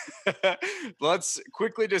 Let's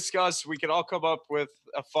quickly discuss. We can all come up with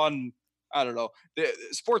a fun, I don't know. The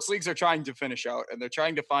sports leagues are trying to finish out, and they're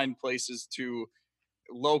trying to find places to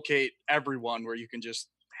locate everyone where you can just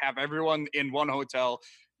have everyone in one hotel.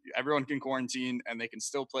 Everyone can quarantine, and they can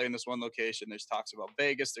still play in this one location. There's talks about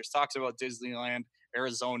Vegas. There's talks about Disneyland.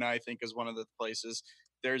 Arizona, I think, is one of the places.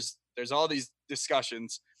 There's all these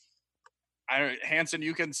discussions. Hansen,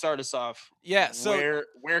 you can start us off. Yeah. So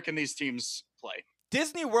where can these teams play?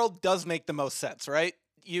 Disney World does make the most sense, right?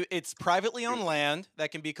 It's privately owned land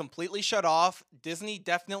that can be completely shut off. Disney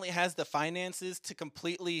definitely has the finances to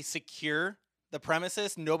completely secure the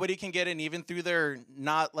premises. Nobody can get in, even through their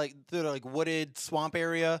wooded swamp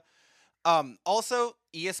area. Also,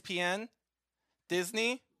 ESPN,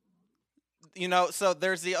 Disney. So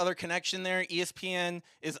there's the other connection there. ESPN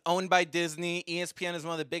is owned by Disney. ESPN is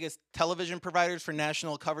one of the biggest television providers for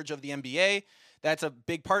national coverage of the NBA. That's a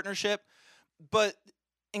big partnership. But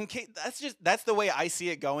in case that's the way I see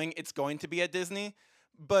it going. It's going to be at Disney.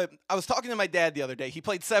 But I was talking to my dad the other day. He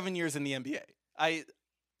played 7 years in the NBA. I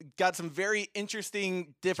got some very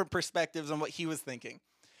interesting, different perspectives on what he was thinking.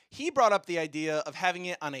 He brought up the idea of having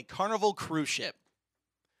it on a Carnival cruise ship.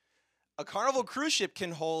 A Carnival cruise ship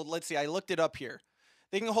can hold, let's see, I looked it up here.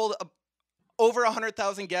 They can hold over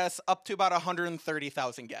 100,000 guests, up to about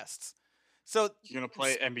 130,000 guests. So you're gonna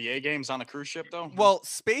play NBA games on a cruise ship, though? Well,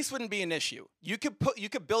 space wouldn't be an issue. You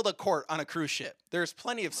could build a court on a cruise ship. There's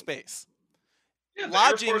plenty of space. Yeah,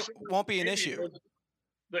 lodging won't be an issue.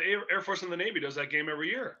 The Air Force and the Navy does that game every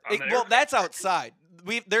year. That's outside.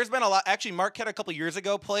 There's been a lot. Actually, Marquette a couple years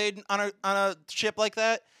ago played on a ship like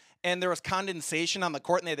that, and there was condensation on the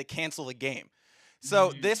court, and they had to cancel the game.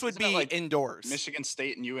 So this would be like indoors. Michigan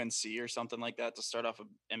State and UNC or something like that to start off a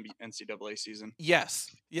NCAA season. Yes.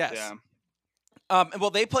 Yeah. Well,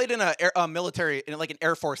 they played in a military, in like an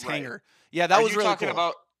Air Force hangar. Yeah, that was really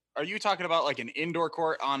cool. Are you talking about like an indoor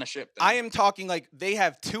court on a ship? Then? I am talking like they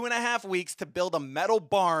have 2.5 weeks to build a metal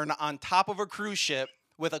barn on top of a cruise ship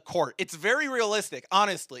with a court. It's very realistic,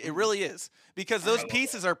 honestly. It really is, because those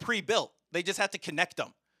pieces are pre-built. They just have to connect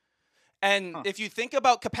them. And if you think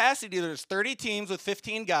about capacity, there's 30 teams with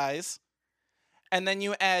 15 guys, and then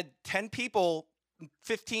you add 10 people,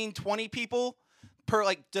 15, 20 people per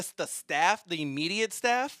like just the staff, the immediate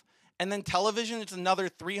staff, and then television, it's another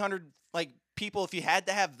 300 like people. If you had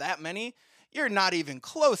to have that many, you're not even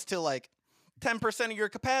close to like 10% of your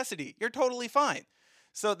capacity. You're totally fine.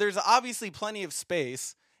 So there's obviously plenty of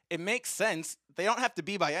space. It makes sense. They don't have to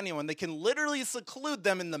be by anyone. They can literally seclude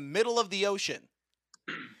them in the middle of the ocean.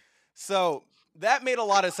 So that made a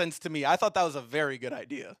lot of sense to me. I thought that was a very good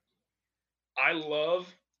idea. I love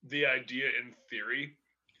the idea in theory,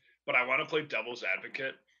 but I want to play devil's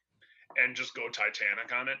advocate and just go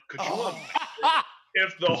Titanic on it. Could you imagine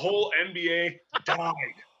if the whole NBA died?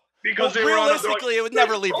 Because well, realistically, it would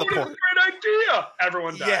never leave the port. Great idea.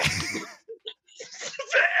 Everyone died. Yeah.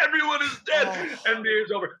 Everyone is dead. NBA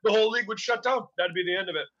is over. The whole league would shut down. That'd be the end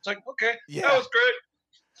of it. It's like, okay, that was great.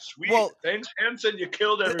 Sweet. Well, thanks, Hansen. You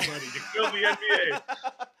killed everybody. You killed the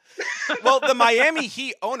NBA. Well, the Miami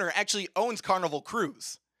Heat owner actually owns Carnival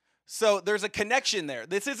Cruise. So there's a connection there.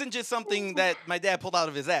 This isn't just something that my dad pulled out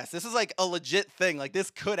of his ass. This is like a legit thing. Like this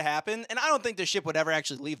could happen. And I don't think the ship would ever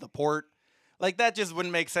actually leave the port. Like that just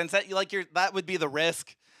wouldn't make sense. That would be the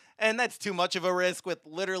risk. And that's too much of a risk with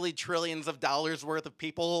literally trillions of dollars worth of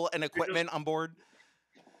people and equipment on board.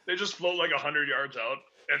 They just float like 100 yards out,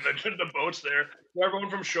 and then the boat's there. Everyone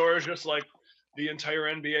from shore is just like, the entire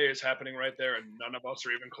NBA is happening right there, and none of us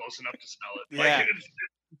are even close enough to smell it. Yeah.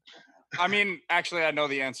 Like, I mean, actually, I know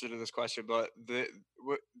the answer to this question, but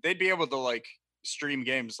they'd be able to like stream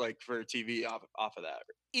games like for TV off of that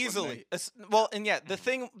easily. Well, and yeah,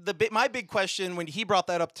 my big question when he brought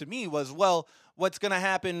that up to me was, well, what's going to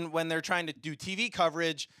happen when they're trying to do TV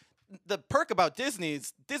coverage? The perk about Disney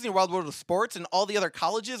is Disney World of Sports and all the other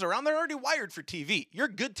colleges around there are already wired for TV. You're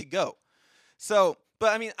good to go. So,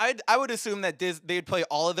 but I mean, I would assume that they'd play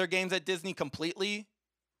all of their games at Disney completely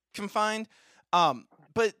confined.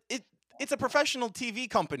 But it's a professional TV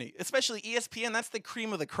company, especially ESPN. That's the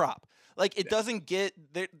cream of the crop. Like it doesn't get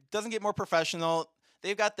more professional.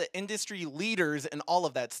 They've got the industry leaders and all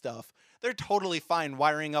of that stuff. They're totally fine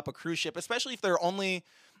wiring up a cruise ship, especially if they're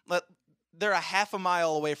a half a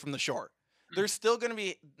mile away from the shore. They're still going to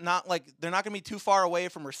be they're not going to be too far away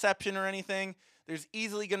from reception or anything. There's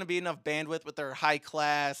easily going to be enough bandwidth with their high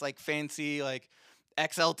class, like fancy, like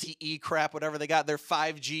XLTE crap, whatever they got, their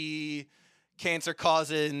 5G cancer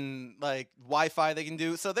causing like Wi-Fi they can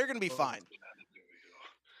do. So they're going to be fine.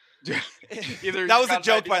 That was a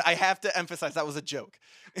joke, but I have to emphasize that was a joke.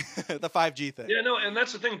 The 5G thing. Yeah, no, and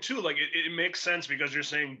that's the thing too. Like it makes sense because you're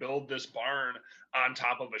saying build this barn on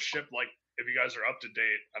top of a ship. Like if you guys are up to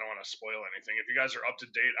date, I don't want to spoil anything. If you guys are up to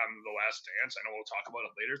date on The Last Dance, I know we'll talk about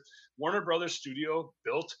it later. Warner Brothers Studio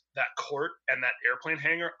built that court and that airplane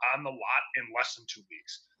hangar on the lot in less than 2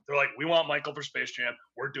 weeks. They're like, we want Michael for Space Jam.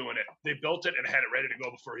 We're doing it. They built it and had it ready to go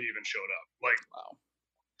before he even showed up. Like,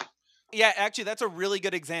 wow. Yeah, actually, that's a really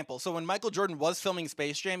good example. So when Michael Jordan was filming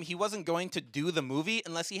Space Jam, he wasn't going to do the movie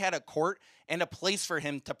unless he had a court and a place for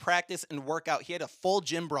him to practice and work out. He had a full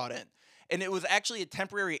gym brought in. And it was actually a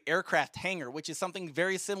temporary aircraft hangar, which is something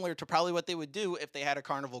very similar to probably what they would do if they had a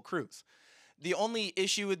Carnival cruise. The only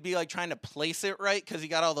issue would be like trying to place it right because you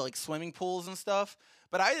got all the like swimming pools and stuff.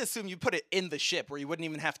 But I assume you put it in the ship where you wouldn't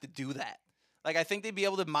even have to do that. Like I think they'd be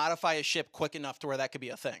able to modify a ship quick enough to where that could be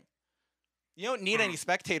a thing. You don't need any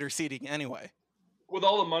spectator seating anyway. With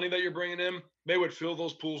all the money that you're bringing in, they would fill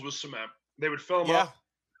those pools with cement. They would fill them up.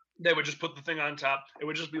 They would just put the thing on top. It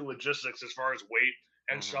would just be logistics as far as weight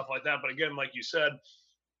and stuff like that. But again, like you said,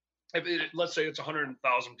 let's say it's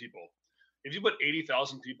 100,000 people. If you put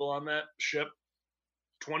 80,000 people on that ship,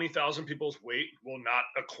 20,000 people's weight will not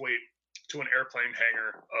equate to an airplane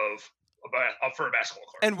hangar for a basketball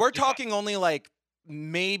court. And we're talking only like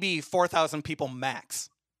maybe 4,000 people max.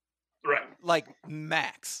 Right. Like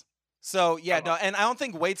max. So yeah, no, and I don't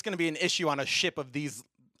think weight's going to be an issue on a ship of this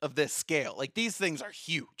scale. Like these things are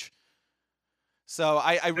huge. So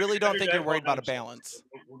I really don't think you're worried about a balance.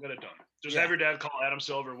 We'll get it done. Just have your dad call Adam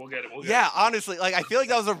Silver. We'll get it. Honestly, like I feel like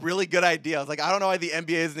that was a really good idea. I was like, I don't know why the NBA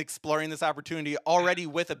isn't exploring this opportunity already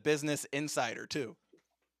with a business insider too.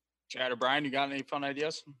 Chad or Brian, you got any fun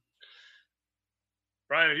ideas?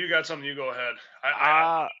 Brian, if you got something, you go ahead.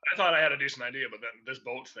 I thought I had a decent idea, but then this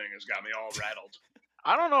boat thing has got me all rattled.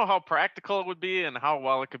 I don't know how practical it would be and how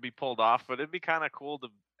well it could be pulled off, but it'd be kind of cool to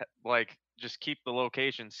like just keep the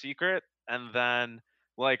location secret. And then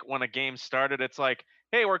like when a game started, it's like,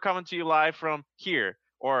 hey, we're coming to you live from here.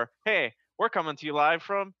 Or, hey, we're coming to you live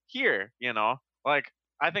from here. You know, like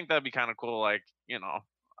I think that'd be kind of cool. Like, you know,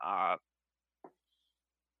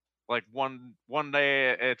 like one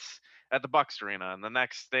day it's at the Bucks Arena, and the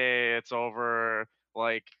next day it's over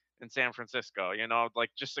like in San Francisco. Like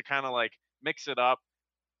just to kind of like mix it up,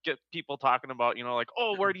 get people talking about, like,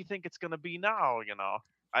 oh, where do you think it's gonna be now?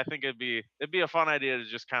 I think it'd be a fun idea to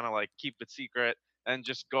just kind of like keep it secret and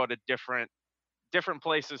just go to different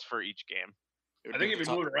places for each game. I think if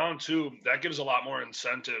you move it around too, that gives a lot more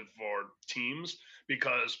incentive for teams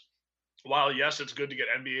because while yes, it's good to get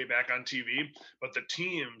NBA back on TV, but the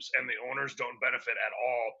teams and the owners don't benefit at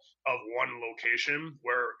all of one location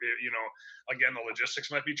where, again, the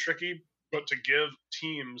logistics might be tricky, but to give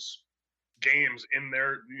teams games in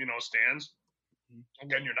their, stands,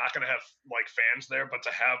 again, you're not going to have like fans there, but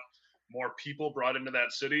to have more people brought into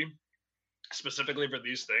that city specifically for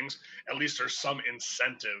these things, at least there's some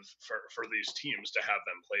incentive for these teams to have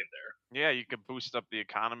them played there. Yeah, you could boost up the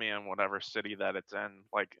economy in whatever city that it's in,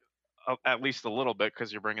 like at least a little bit,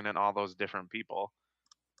 because you're bringing in all those different people.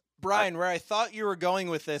 Brian, where I thought you were going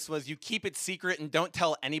with this was you keep it secret and don't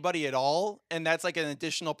tell anybody at all, and that's like an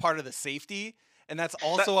additional part of the safety, and that's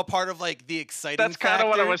also a part of like the exciting That's kind of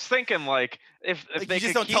what I factor. was thinking. Like if they just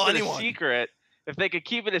could don't keep tell it anyone. a secret, if they could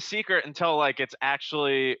keep it a secret until like it's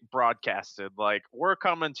actually broadcasted, like we're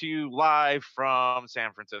coming to you live from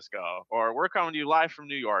San Francisco, or we're coming to you live from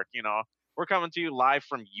New York, we're coming to you live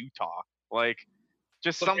from Utah, like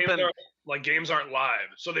just But something. Games aren't live,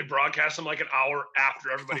 so they broadcast them like an hour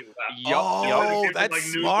after everybody left. Oh, that's like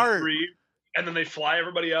smart. And then they fly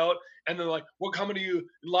everybody out, and they're like, "We're coming to you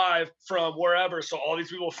live from wherever." So all these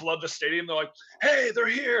people flood the stadium. They're like, "Hey, they're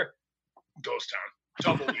here!" Ghost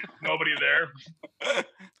town, tumbleweed, nobody there.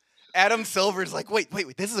 Adam Silver's like, wait,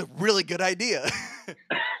 this is a really good idea.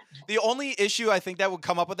 The only issue I think that would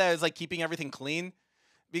come up with that is like keeping everything clean,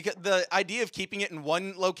 because the idea of keeping it in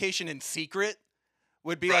one location in secret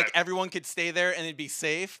would be like everyone could stay there and it'd be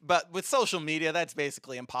safe. But with social media, that's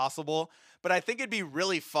basically impossible. But I think it'd be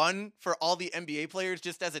really fun for all the NBA players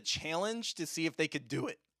just as a challenge to see if they could do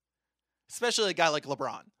it, especially a guy like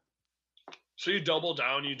LeBron. So you double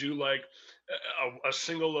down, you do like a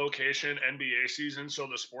single location NBA season, so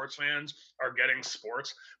the sports fans are getting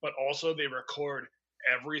sports, but also they record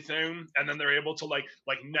everything, and then they're able to like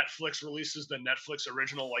Netflix releases the Netflix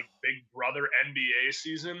original like Big Brother NBA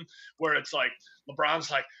season, where it's like LeBron's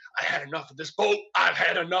like, I had enough of this boat, I've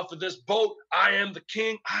had enough of this boat, I am the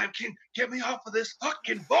king, I'm king, get me off of this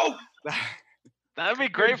fucking boat. That'd be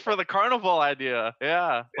great for the carnival idea.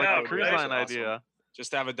 Yeah, like the cruise line idea.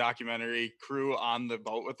 Just have a documentary crew on the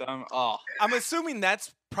boat with them. Oh, I'm assuming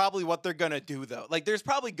that's probably what they're going to do, though. Like, there's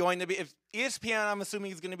probably going to be, if ESPN, I'm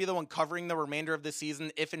assuming, is going to be the one covering the remainder of the season,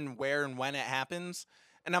 if and where and when it happens.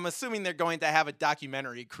 And I'm assuming they're going to have a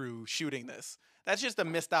documentary crew shooting this. That's just a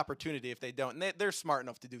missed opportunity if they don't. And they're smart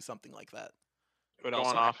enough to do something like that. Going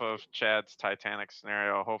off of Chad's Titanic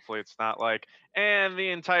scenario, hopefully it's not like, and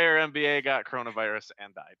the entire NBA got coronavirus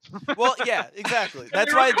and died. Well, yeah, exactly.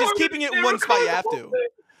 That's why just keeping it in one spot, you have to.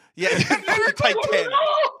 Yeah, Titanic.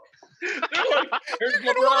 They're like, here's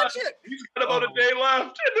LeBron. He's got about a day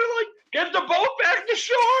left, and they're like, get the boat back to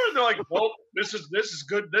shore. And they're like, well, this is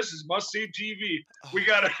good. This is must see TV. We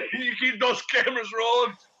gotta you keep those cameras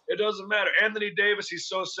rolling. It doesn't matter. Anthony Davis, he's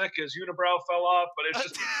so sick. His unibrow fell off, but it's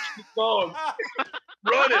just keep going.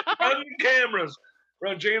 Run it. Run the cameras.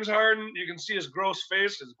 Run James Harden. You can see his gross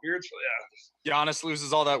face. His beard's, yeah. Giannis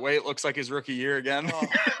loses all that weight. Looks like his rookie year again. Oh.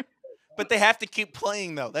 But they have to keep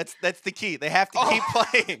playing, though. That's the key. They have to keep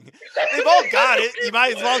playing. They've all got it. You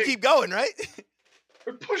might as well keep going, right?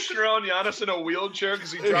 They're pushing around Giannis in a wheelchair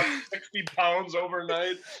because he dropped 60 pounds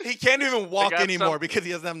overnight. He can't even walk anymore because he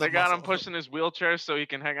doesn't have the They got muscle. him pushing his wheelchair so he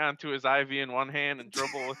can hang on to his IV in one hand and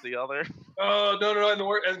dribble with the other. Oh,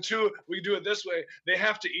 no. And two, we do it this way. They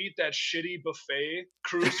have to eat that shitty buffet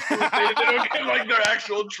cruise food. They don't get like their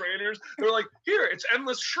actual trainers. They're like, here, it's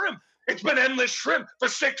endless shrimp. It's been endless shrimp for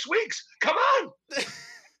 6 weeks. Come on.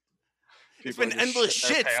 It's been endless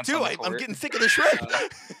shits, too. I'm getting sick of the shrimp.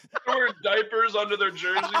 They wear diapers under their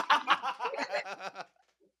jersey.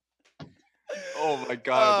 Oh, my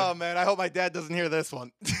God. Oh, man. I hope my dad doesn't hear this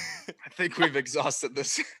one. I think we've exhausted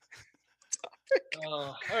this topic.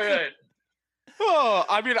 All right. Oh,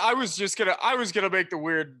 I mean, I was gonna make the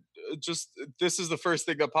weird. This is the first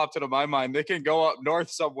thing that popped into my mind. They can go up north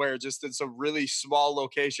somewhere, just in some really small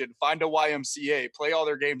location, find a YMCA, play all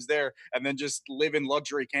their games there, and then just live in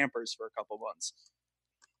luxury campers for a couple months.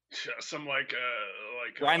 some like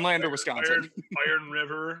Rhinelander, Wisconsin. Iron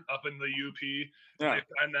River up in the UP. Yeah. They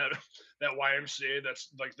find that YMCA that's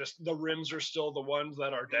like this. The rims are still the ones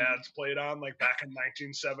that our dads played on, like back in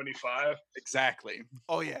 1975. Exactly.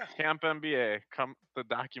 Oh yeah. Camp NBA, the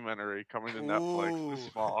documentary coming to Netflix this Ooh.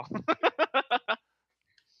 fall.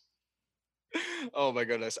 Oh my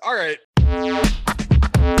goodness. All right.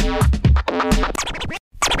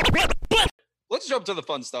 Let's jump to the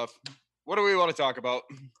fun stuff. What do we want to talk about?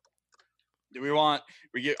 We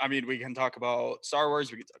can talk about Star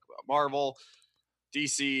Wars, we can talk about Marvel,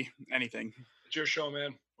 DC, anything. It's your show,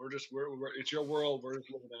 man. We're it's your world. We're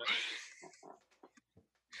just living in it.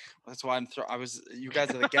 That's why you guys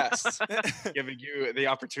are the guests, giving you the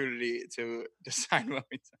opportunity to decide what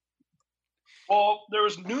we talk. Well, there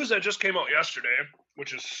was news that just came out yesterday,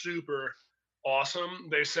 which is super awesome.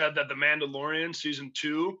 They said that The Mandalorian season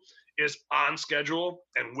 2 is on schedule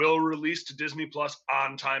and will release to Disney Plus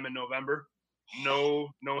on time in November. No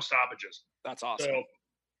stoppages. That's awesome. So,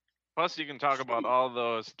 Plus, you can talk about all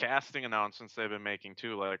those casting announcements they've been making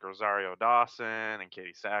too, like Rosario Dawson and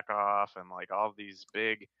Katie Sackhoff, and like all these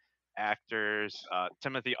big actors.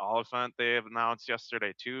 Timothy Oliphant they have announced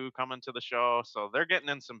yesterday too, coming to the show. So they're getting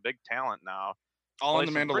in some big talent now. All in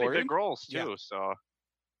The Play some pretty Mandalorian? big roles too. Yeah. So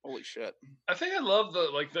Holy shit. I think I love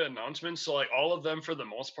the announcements. So like all of them for the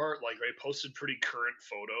most part, like they posted pretty current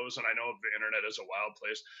photos, and I know the internet is a wild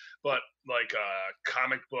place, but like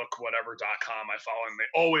comicbookwhatever.com I follow, and they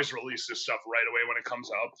always release this stuff right away when it comes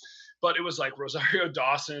out. But it was like Rosario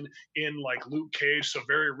Dawson in like Luke Cage, so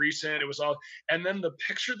very recent. It was all, and then the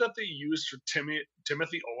picture that they used for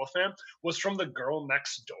Timothy Oliphant was from The Girl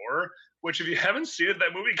Next Door, which if you haven't seen it,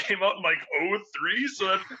 that movie came out in like 2003, so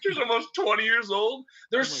that picture's almost 20 years old.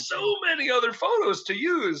 There's so many other photos to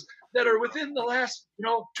use that are within the last,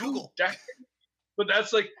 2 decades. But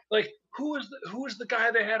that's like who is the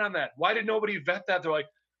guy they had on that? Why did nobody vet that? They're like,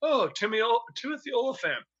 oh, Timothy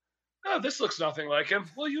Oliphant. Oh, this looks nothing like him.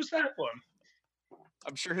 We'll use that one.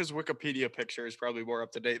 I'm sure his Wikipedia picture is probably more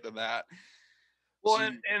up to date than that. Well,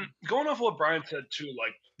 and going off what Brian said too,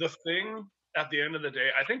 like the thing at the end of the day,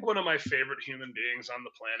 I think one of my favorite human beings on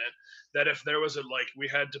the planet, that if there was we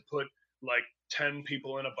had to put like 10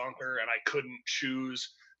 people in a bunker and I couldn't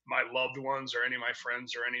choose my loved ones or any of my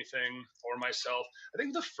friends or anything or myself, I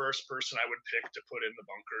think the first person I would pick to put in the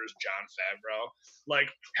bunker is Jon Favreau. Like,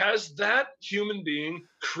 has that human being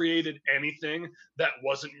created anything that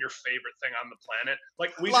wasn't your favorite thing on the planet?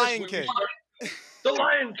 Like Lion King. The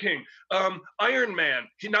Lion King, Iron Man.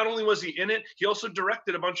 He not only was he in it, he also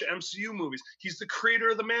directed a bunch of MCU movies. He's the creator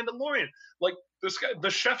of The Mandalorian. Like this guy, The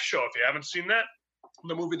Chef Show. If you haven't seen that,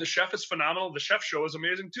 the movie The Chef is phenomenal. The Chef Show is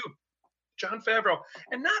amazing too. Jon Favreau,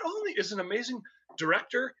 and not only is an amazing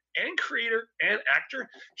director and creator and actor,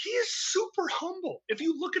 he is super humble. If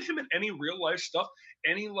you look at him in any real life stuff,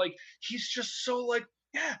 he's just so like,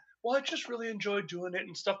 yeah, well, I just really enjoyed doing it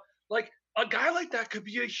and stuff. Like, a guy like that could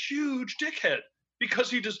be a huge dickhead because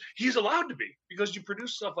he's allowed to be, because you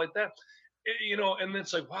produce stuff like that, and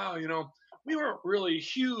it's like, wow, we weren't really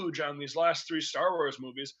huge on these last 3 Star Wars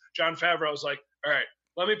movies. Jon Favreau was like, all right,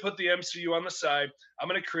 let me put the MCU on the side. I'm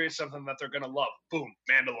going to create something that they're going to love. Boom,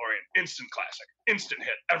 Mandalorian, instant classic, instant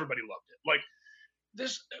hit. Everybody loved it. Like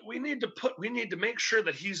this, we need to make sure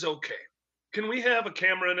that he's okay. Can we have a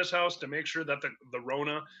camera in his house to make sure that the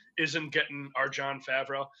Rona isn't getting our Jon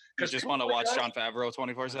Favreau? You just want to watch Jon Favreau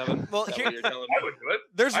 24/7? Well, Is that here- what you're telling me? I would do it.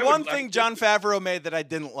 There's I one would- thing Jon Favreau made that I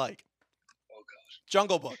didn't like. Oh gosh.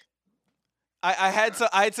 Jungle Book. I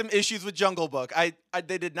had some issues with Jungle Book.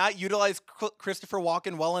 They did not utilize Christopher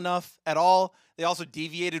Walken well enough at all. They also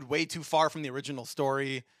deviated way too far from the original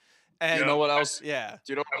story. And You know what else? yeah.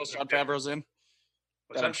 Do you know what else Jon Favreau's in?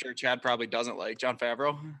 What's That I'm that? sure Chad probably doesn't like. Jon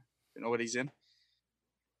Favreau. You know what he's in?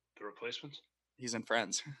 The Replacements. He's in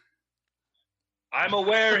Friends. I'm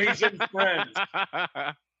aware he's in Friends.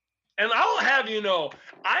 And I'll have you know,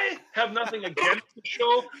 I have nothing against the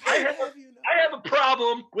show. I have a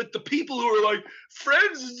problem with the people who are like,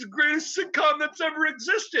 Friends is the greatest sitcom that's ever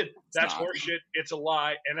existed. That's not. horseshit. It's a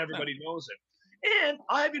lie, and everybody knows it. And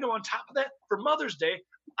I have you know, on top of that, for Mother's Day,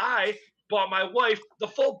 I bought my wife the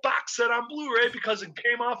full box set on Blu-ray because it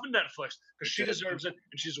came off of Netflix, because she deserves it,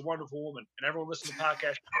 and she's a wonderful woman. And everyone listening to the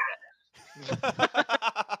podcast.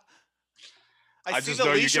 I see just the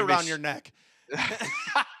know you leash give me around your neck.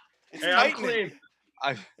 It's Hey, I'm tightening.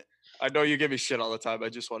 clean. I know you give me shit all the time. I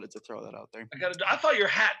just wanted to throw that out there. I thought your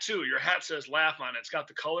hat too. Your hat says "laugh" on it. It's got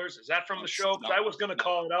the colors. Is that from the show? 'Cause No. I was gonna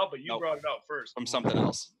call it out, but you Nope. brought it out first. From something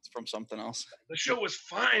else. It's from something else. The show was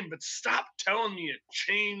fine, but stop telling me it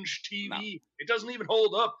changed TV. It doesn't even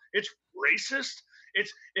hold up. It's racist.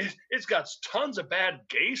 It's got tons of bad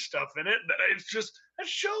gay stuff in it. It's just a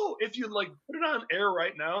show. If you like put it on air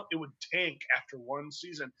right now, it would tank after one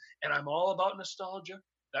season. And I'm all about nostalgia.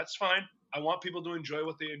 That's fine. I want people to enjoy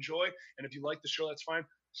what they enjoy. And if you like the show, that's fine.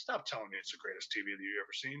 Stop telling me it's the greatest TV that you've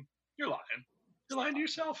ever seen. You're lying. You're lying to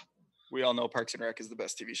yourself. We all know Parks and Rec is the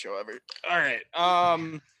best TV show ever. All right. All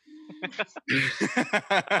right,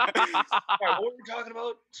 what were we talking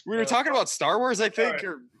about? We were talking about Star Wars, I think, right.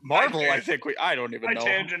 or Marvel. I think I don't even My know.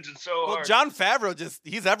 tangented so Well, hard. John Favreau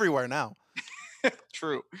he's everywhere now.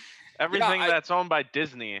 True. Everything that's owned by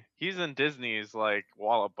Disney, he's in Disney's like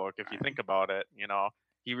wallet book. If you think about it,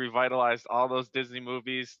 he revitalized all those Disney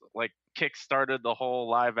movies, like kick-started the whole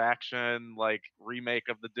live action like remake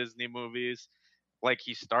of the Disney movies. Like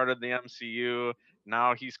he started the MCU.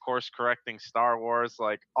 Now he's course correcting Star Wars.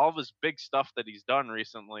 Like all of his big stuff that he's done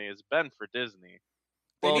recently has been for Disney.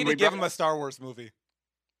 They need to give him a Star Wars movie.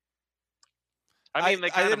 I mean,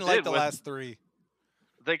 I didn't like the last three.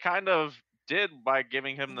 They kind of did by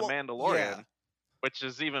giving him the Mandalorian, which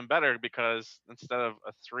is even better because instead of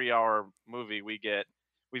a 3-hour movie,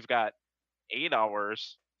 we've got 8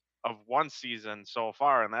 hours of one season so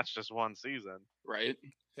far, and that's just one season. Right.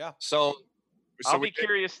 Yeah. So I'll be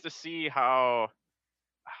curious to see how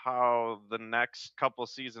the next couple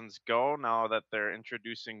seasons go now that they're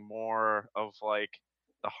introducing more of like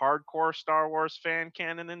the hardcore Star Wars fan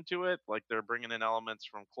canon into it. Like they're bringing in elements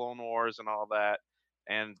from Clone Wars and all that,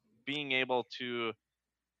 and being able to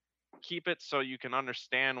keep it so you can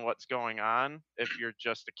understand what's going on if you're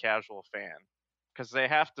just a casual fan, because they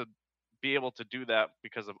have to be able to do that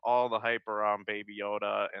because of all the hype around Baby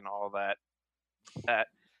Yoda and all that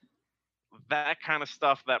kind of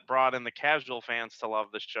stuff that brought in the casual fans to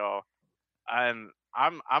love the show. And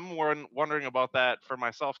I'm wondering about that for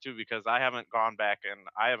myself too, because I haven't gone back and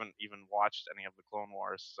I haven't even watched any of the Clone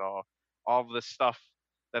Wars. So all of this stuff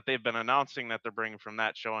that they've been announcing that they're bringing from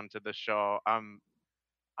that show into this show, I'm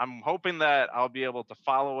hoping that I'll be able to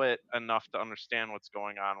follow it enough to understand what's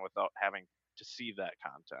going on without having to see that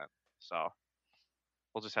content. So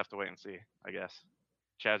we'll just have to wait and see, I guess.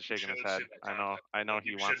 Chad's shaking his head. I know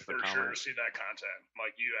he wants to for comment. sure to see that content.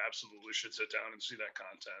 Like you absolutely should sit down and see that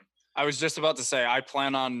content. I was just about to say I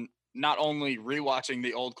plan on not only rewatching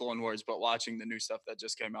the old Clone Wars, but watching the new stuff that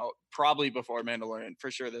just came out probably before Mandalorian for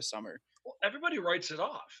sure this summer. Well, everybody writes it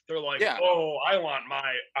off. They're like, Yeah. "Oh, I want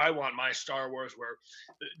my Star Wars where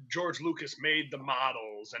George Lucas made the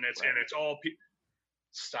models and it's all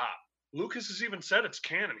Stop. Lucas has even said it's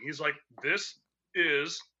canon. He's like, this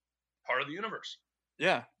is part of the universe.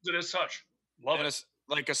 Yeah. It is such. Love and it. It's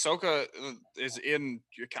like Ahsoka is in,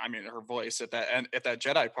 I mean, her voice at that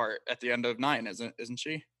Jedi part at the end of 9, isn't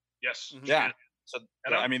she? Yes. Mhm. Yeah. So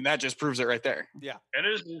I mean, that just proves it right there. Yeah. And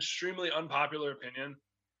it is an extremely unpopular opinion,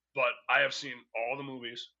 but I have seen all the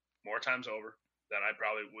movies more times over than I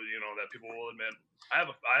probably would, that people will admit. I have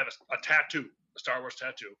a tattoo, a Star Wars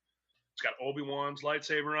tattoo. It's got Obi-Wan's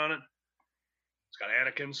lightsaber on it. It's got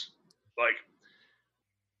Anakin's.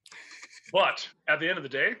 But at the end of the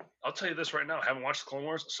day, I'll tell you this right now. I haven't watched the Clone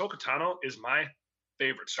Wars. Ahsoka Tano is my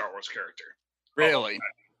favorite Star Wars character. Really?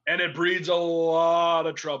 And it breeds a lot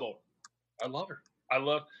of trouble. I love her. I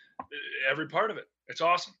love every part of it. It's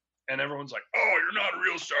awesome. And everyone's like, oh, you're not a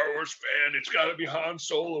real Star Wars fan. It's got to be Han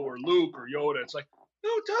Solo or Luke or Yoda. It's like, no,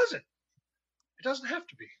 it doesn't. It doesn't have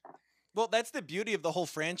to be. Well, that's the beauty of the whole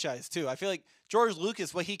franchise, too. I feel like George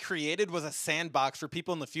Lucas, what he created was a sandbox for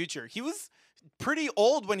people in the future. He was pretty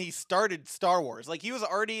old when he started Star Wars. Like, he was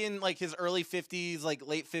already in, like, his early 50s, like,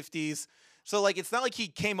 late 50s. So, like, it's not like he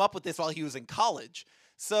came up with this while he was in college.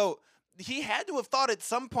 So he had to have thought at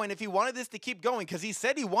some point if he wanted this to keep going, because he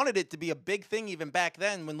said he wanted it to be a big thing even back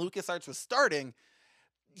then when LucasArts was starting.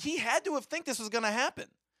 He had to have think this was going to happen,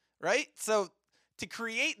 right? So to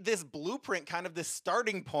create this blueprint, kind of this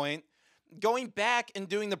starting point, going back and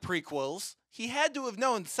doing the prequels, he had to have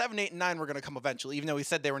known 7, 8, and 9 were going to come eventually, even though he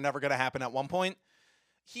said they were never going to happen at one point.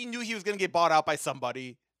 He knew he was going to get bought out by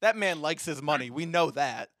somebody. That man likes his money. We know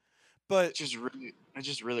that. But I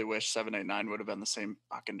just really wish 7, 8, 9 would have been the same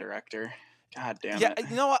fucking director. God damn it. Yeah,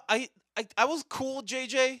 you know what? I was cool with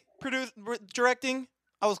JJ directing.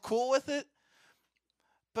 I was cool with it.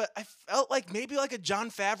 But I felt like maybe like a Jon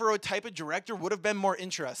Favreau type of director would have been more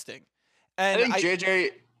interesting. And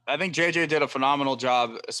I think JJ did a phenomenal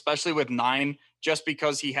job, especially with 9, just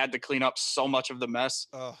because he had to clean up so much of the mess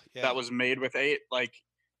that was made with 8. Like,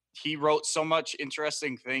 he wrote so much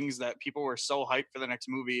interesting things that people were so hyped for the next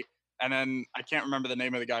movie. And then I can't remember the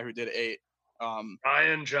name of the guy who did 8.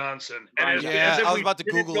 Rian Johnson. And I was about to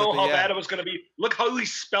Google know it. How bad it was going to be. Look how he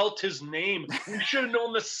spelt his name. We should have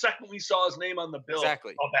known the second we saw his name on the bill.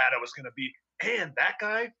 Exactly. How bad it was going to be. And that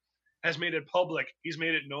guy has made it public. He's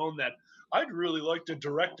made it known that I'd really like to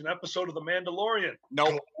direct an episode of The Mandalorian.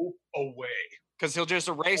 Nope. Go away. Because he'll just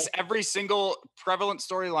erase every single prevalent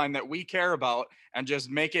storyline that we care about and just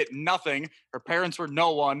make it nothing. Her parents were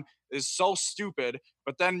no one is so stupid.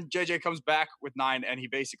 But then JJ comes back with 9 and he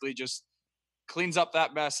basically just cleans up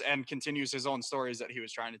that mess and continues his own stories that he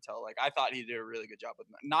was trying to tell. Like, I thought he did a really good job with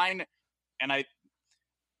 9. And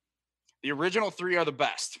the original 3 are the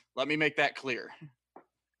best. Let me make that clear.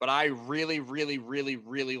 But I really, really, really,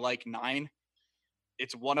 really like 9.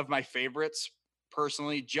 It's one of my favorites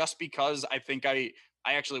personally, just because I think I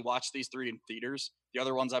actually watched these 3 in theaters. The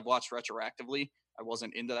other ones I've watched retroactively. I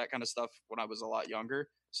wasn't into that kind of stuff when I was a lot younger.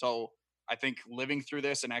 So I think living through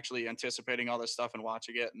this and actually anticipating all this stuff and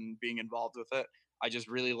watching it and being involved with it, I just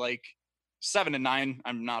really like 7 and 9.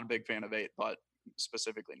 I'm not a big fan of 8, but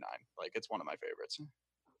specifically 9. Like, it's one of my favorites.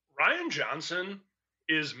 Rian Johnson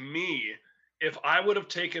is me if I would have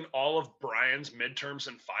taken all of Brian's midterms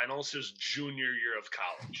and finals his junior year of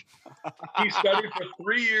college. He studied for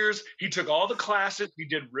 3 years. He took all the classes. He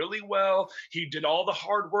did really well. He did all the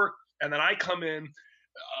hard work. And then I come in,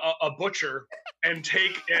 a butcher, and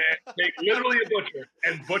take literally a butcher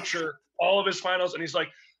and butcher all of his finals. And he's like,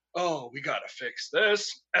 oh, we got to fix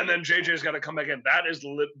this. And then JJ's got to come back in. That is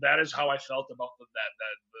how I felt about the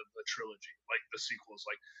trilogy, like the sequels.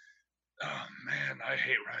 Like, oh man, I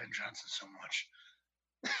hate Rian Johnson so much.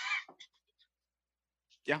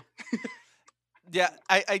 Yeah. Yeah,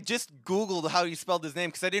 I just Googled how you spelled his name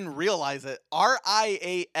because I didn't realize it.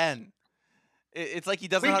 Rian. It's like he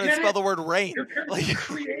doesn't know how to spell the word rain. You're Like,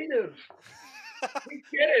 creative. We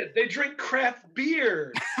get it. They drink craft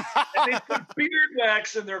beer. And they put beard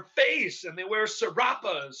wax in their face and they wear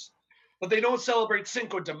serapas. But they don't celebrate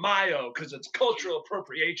Cinco de Mayo because it's cultural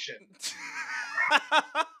appropriation.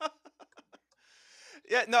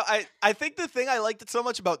 yeah, no, I think the thing I liked it so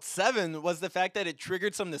much about 7 was the fact that it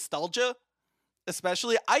triggered some nostalgia.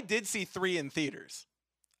 Especially, I did see 3 in theaters.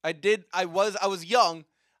 I was young.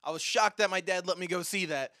 I was shocked that my dad let me go see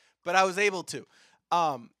that, but I was able to.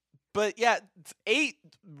 But yeah, 8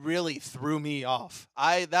 really threw me off.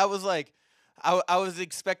 I was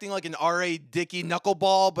expecting like an R.A. Dickey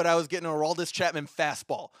knuckleball, but I was getting a Aroldis Chapman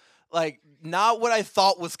fastball. Like, not what I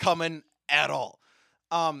thought was coming at all.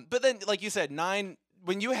 But then, like you said, 9,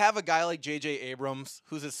 when you have a guy like J.J. Abrams,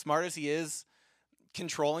 who's as smart as he is,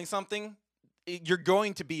 controlling something, you're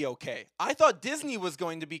going to be okay. I thought Disney was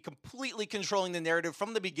going to be completely controlling the narrative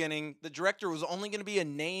from the beginning. The director was only going to be a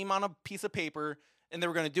name on a piece of paper, and they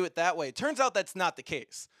were going to do it that way. It turns out that's not the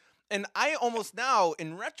case. And I almost now,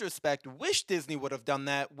 in retrospect, wish Disney would have done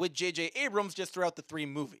that with J.J. Abrams just throughout the 3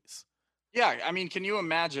 movies. Yeah, I mean, can you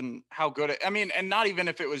imagine how good and not even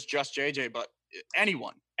if it was just JJ, but any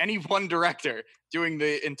one director doing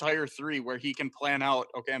the entire 3 where he can plan out,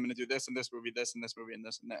 okay, I'm going to do this in this movie, this and this movie, and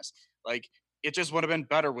this and this. Like, it just would have been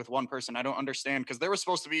better with one person. I don't understand, because there was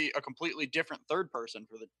supposed to be a completely different third person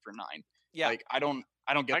for 9. Yeah. Like, I don't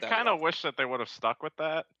get that. I kind of wish that they would have stuck with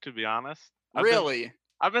that, to be honest. Really?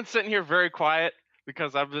 I've been sitting here very quiet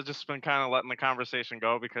because I've just been kind of letting the conversation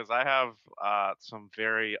go, because I have some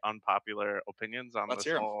very unpopular opinions on this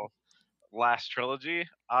whole last trilogy.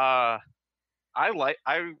 I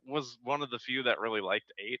was one of the few that really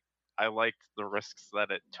liked 8. I liked the risks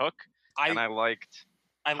that it took, and I liked.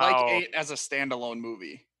 I like 8 as a standalone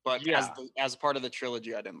movie, but Yeah. as part of the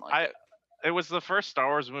trilogy, I didn't like it. It was the first Star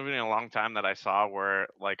Wars movie in a long time that I saw where,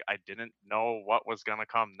 like, I didn't know what was gonna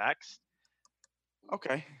come next.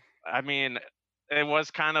 Okay. I mean, it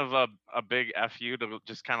was kind of a big fu to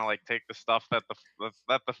just kind of like take the stuff that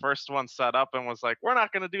the first one set up and was like, we're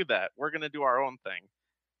not gonna do that. We're gonna do our own thing.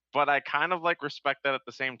 But I kind of like respect that at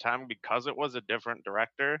the same time, because it was a different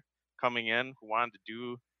director coming in who wanted to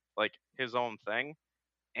do like his own thing.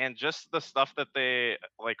 And just the stuff that they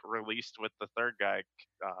like released with the third guy,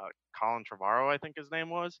 Colin Trevorrow, I think his name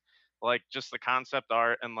was, like just the concept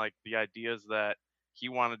art and like the ideas that he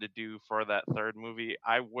wanted to do for that third movie.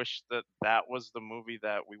 I wish that was the movie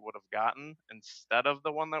that we would have gotten instead of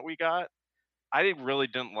the one that we got. I really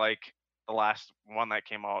didn't like the last one that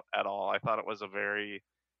came out at all. I thought it was a very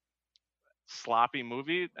sloppy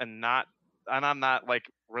movie, and I'm not like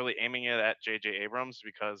really aiming it at J.J. Abrams,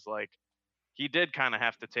 because like he did kind of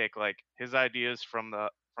have to take like his ideas from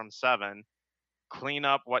 7, clean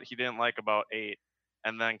up what he didn't like about 8,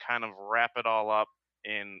 and then kind of wrap it all up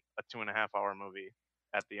in a 2.5-hour movie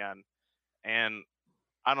at the end. And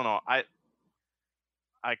I don't know, I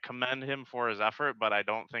commend him for his effort, but I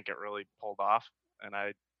don't think it really pulled off. And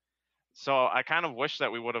so I kind of wish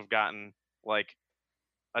that we would have gotten like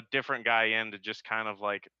a different guy in to just kind of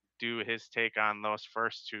like do his take on those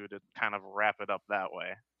first two to kind of wrap it up that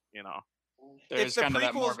way. There's the kind of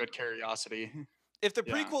that prequels- morbid curiosity. If the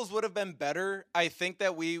Yeah. prequels would have been better, I think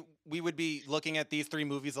that we would be looking at these 3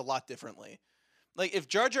 movies a lot differently. Like if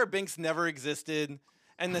Jar Jar Binks never existed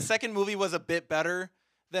and the second movie was a bit better,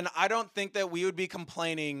 then I don't think that we would be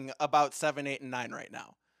complaining about 7, 8, and 9 right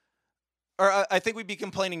now. Or I think we'd be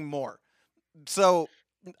complaining more. So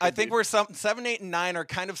I think we're 7, 8, and 9 are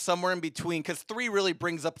kind of somewhere in between because 3 really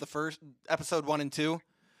brings up the first episode 1 and 2.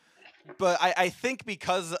 But I think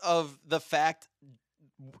because of the fact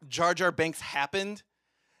Jar Jar Binks happened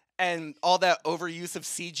and all that overuse of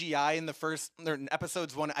CGI in the first or in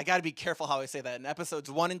episodes 1, I got to be careful how I say that. In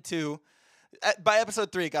episodes 1 and 2, by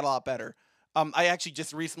episode 3 it got a lot better. I actually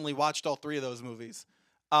just recently watched all 3 of those movies.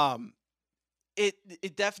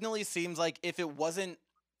 It definitely seems like if it wasn't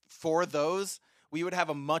for those, we would have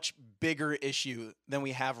a much bigger issue than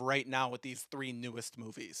we have right now with these 3 newest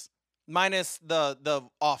movies. Minus the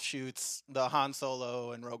offshoots, the Han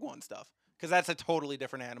Solo and Rogue One stuff. Because that's a totally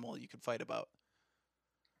different animal you could fight about.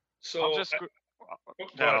 So I'll just. go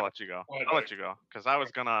Dad, ahead. I'll let you go. Go ahead, I'll Mike. let you go because I was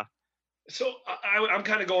gonna. So I'm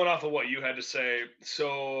kind of going off of what you had to say.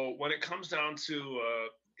 So when it comes down to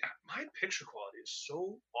my picture quality is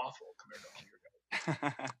so awful compared to all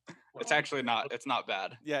your guys. It's actually not. It's not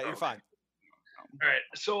bad. Yeah, you're Okay. fine. All right.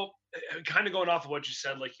 So kind of going off of what you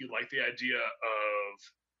said, like you like the idea of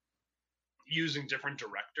using different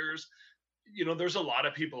directors. There's a lot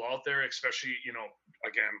of people out there, especially,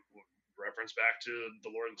 again, reference back to the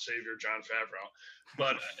Lord and Savior Jon Favreau,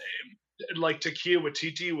 but like Taika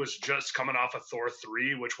Waititi was just coming off of Thor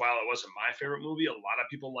 3, which while it wasn't my favorite movie, a lot of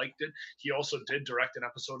people liked it. He also did direct an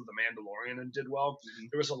episode of The Mandalorian and did well.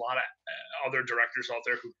 There was a lot of other directors out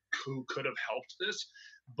there who could have helped this,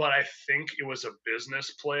 but I think it was a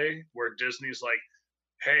business play where Disney's like,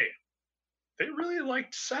 hey, they really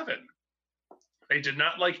liked 7. They did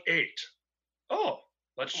not like 8. Oh,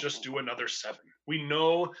 let's just do another 7. We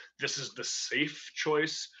know this is the safe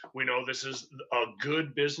choice. We know this is a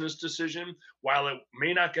good business decision. While it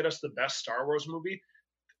may not get us the best Star Wars movie,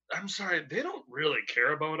 I'm sorry, they don't really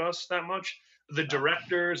care about us that much. The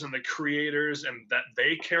directors and the creators, and that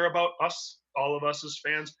they care about us, all of us as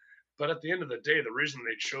fans. But at the end of the day, the reason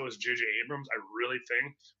they chose J.J. Abrams, I really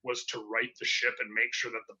think, was to right the ship and make sure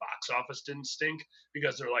that the box office didn't stink.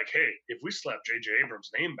 Because they're like, hey, if we slap J.J. Abrams'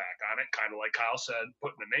 name back on it, kind of like Kyle said,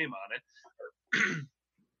 putting a name on it,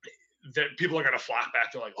 that people are going to flock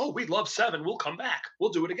back. They're like, oh, we love 7. We'll come back. We'll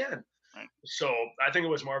do it again. Right. So I think it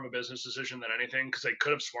was more of a business decision than anything because they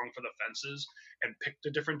could have swung for the fences and picked a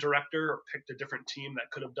different director or picked a different team that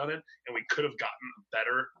could have done it, and we could have gotten a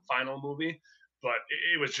better final movie. But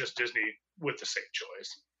it was just Disney with the safe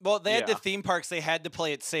choice. Well, they had the Yeah. theme parks. They had to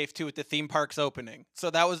play it safe too with the theme parks opening. So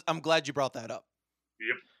I'm glad you brought that up.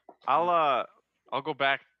 I'll go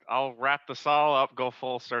back. I'll wrap this all up, go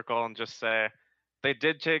full circle, and just say they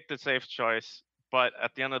did take the safe choice. But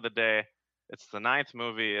at the end of the day, it's the 9th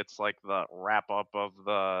movie. It's like the wrap up of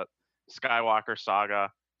the Skywalker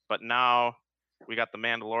saga. But now we got the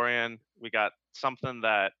Mandalorian. We got something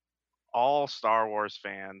that all Star Wars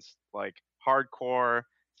fans, like hardcore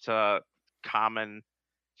to common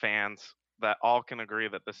fans, that all can agree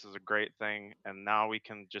that this is a great thing. And now we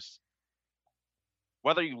can just,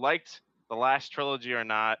 whether you liked the last trilogy or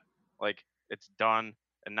not, like it's done.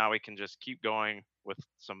 And now we can just keep going with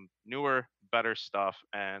some newer, better stuff.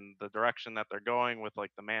 And the direction that they're going with,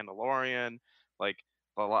 like the Mandalorian, like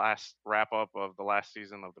the last wrap up of the last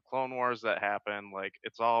season of the Clone Wars that happened, like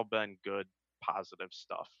it's all been good, positive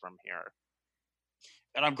stuff from here.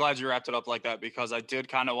 And I'm glad you wrapped it up like that because I did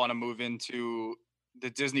kind of want to move into the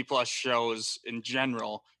Disney Plus shows in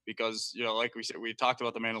general because, like we said, we talked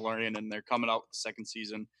about The Mandalorian and they're coming out with the 2nd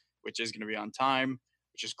season, which is going to be on time,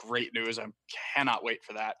 which is great news. I cannot wait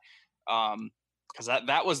for that. Because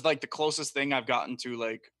that was like the closest thing I've gotten to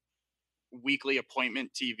like weekly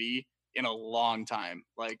appointment TV in a long time.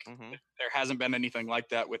 Like there hasn't been anything like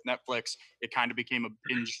that with Netflix. It kind of became a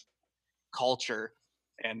binge culture.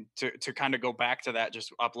 And to kind of go back to that,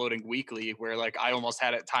 just uploading weekly, where like I almost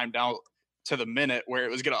had it timed out to the minute where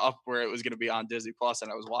it was gonna be on Disney Plus,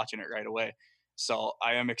 and I was watching it right away. So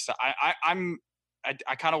I am excited.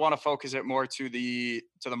 I kind of want to focus it more to the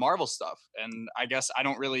Marvel stuff, and I guess I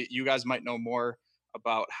don't really. You guys might know more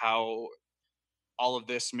about how all of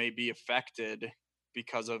this may be affected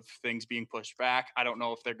because of things being pushed back. I don't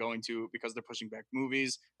know if they're going to because they're pushing back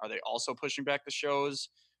movies. Are they also pushing back the shows?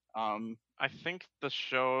 I think the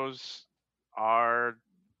shows are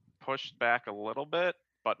pushed back a little bit,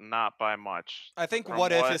 but not by much. I think From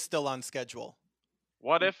What If is still on schedule.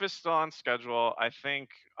 What If is still on schedule. I think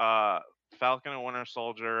Falcon and Winter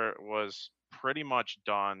Soldier was pretty much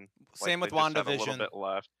done. Same with they just had a little WandaVision. bit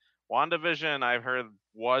left. WandaVision, I've heard,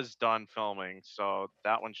 was done filming, so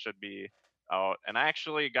that one should be out. And I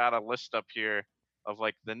actually got a list up here of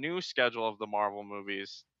like the new schedule of the Marvel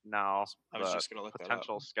movies now, I was the just gonna look that up.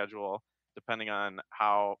 potential schedule, depending on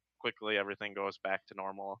how quickly everything goes back to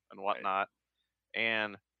normal and whatnot.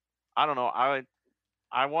 And I don't know,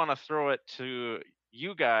 I want to throw it to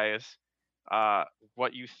you guys,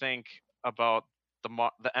 what you think about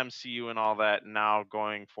the MCU and all that now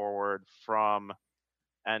going forward from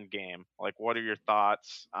Endgame. Like, what are your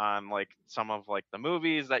thoughts on like some of like the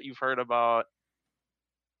movies that you've heard about?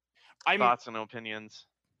 Thoughts and opinions.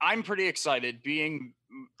 I'm pretty excited.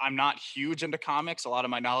 I'm not huge into comics. A lot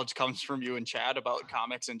of my knowledge comes from you and Chad about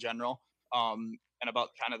comics in general, and about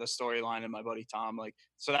kind of the storyline and my buddy Tom, like,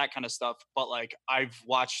 so that kind of stuff. But like, I've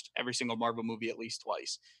watched every single Marvel movie at least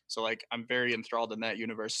twice, so like, I'm very enthralled in that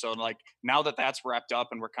universe. So like, now that that's wrapped up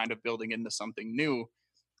and we're kind of building into something new,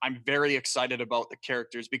 I'm very excited about the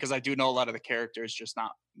characters because I do know a lot of the characters, just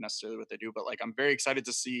not necessarily what they do. But like, I'm very excited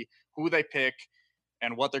to see who they pick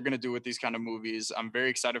and what they're going to do with these kind of movies. I'm very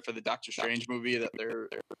excited for the Doctor Strange movie that they're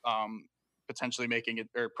potentially making it,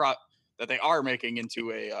 that they are making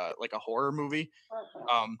into a like a horror movie.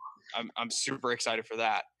 I'm super excited for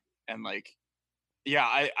that. And like, yeah,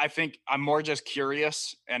 I think I'm more just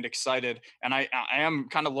curious and excited. And I am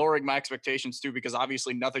kind of lowering my expectations too, because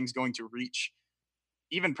obviously nothing's going to reach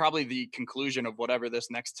even probably the conclusion of whatever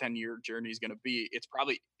this next 10-year journey is going to be. It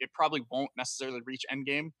probably won't necessarily reach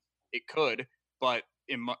Endgame. It could, but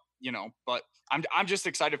but I'm just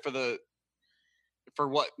excited for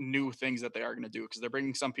what new things that they are going to do, because they're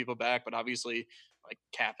bringing some people back, but obviously like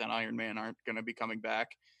Cap and Iron Man aren't going to be coming back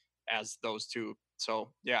as those two.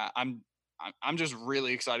 So yeah, I'm just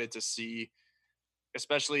really excited to see,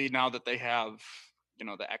 especially now that they have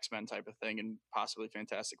the X-Men type of thing and possibly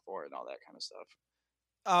Fantastic Four and all that kind of stuff.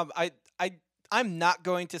 I'm not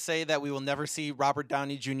going to say that we will never see Robert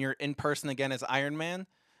Downey Jr. in person again as Iron Man,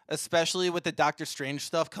 especially with the Doctor Strange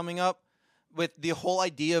stuff coming up, with the whole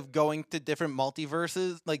idea of going to different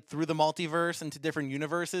multiverses, like through the multiverse into different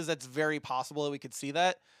universes. That's very possible that we could see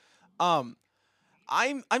that. I'm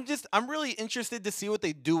really interested to see what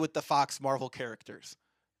they do with the Fox Marvel characters.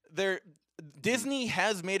 Disney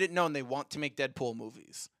has made it known they want to make Deadpool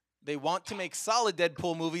movies. They want to make solid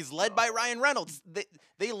Deadpool movies led by Ryan Reynolds.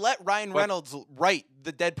 They let Ryan Reynolds write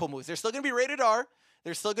the Deadpool movies. They're still going to be rated R.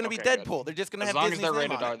 They're still going to be Deadpool. Good. They're just going to have Disney's name on it. As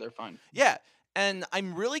long as they're rated R, they're fine. Yeah, and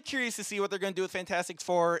I'm really curious to see what they're going to do with Fantastic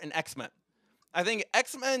Four and X-Men. I think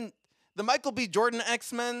X-Men, the Michael B. Jordan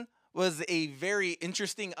X-Men, was a very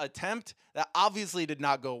interesting attempt that obviously did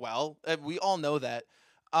not go well. We all know that.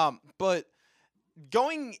 But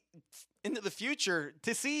going into the future,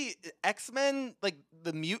 to see X-Men, like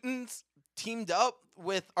the mutants, teamed up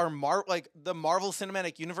with our the Marvel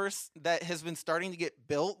Cinematic Universe that has been starting to get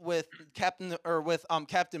built with Captain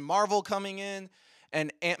Marvel coming in,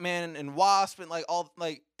 and Ant-Man and Wasp, and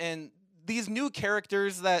and these new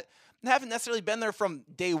characters that haven't necessarily been there from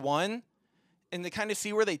day one, and to kind of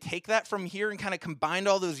see where they take that from here and kind of combine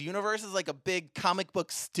all those universes like a big comic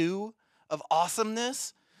book stew of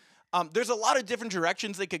awesomeness. There's a lot of different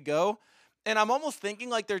directions they could go. And I'm almost thinking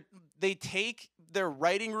like they take their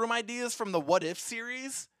writing room ideas from the What If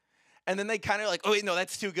series, and then they kind of like, oh wait, no,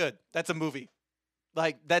 that's too good. That's a movie.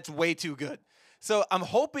 Like, that's way too good. So I'm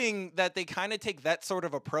hoping that they kind of take that sort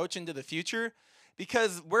of approach into the future,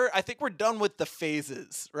 because I think we're done with the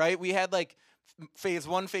phases, right? We had like phase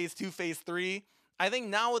 1, phase 2, phase 3. I think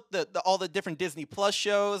now with all the different Disney Plus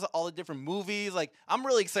shows, all the different movies, like, I'm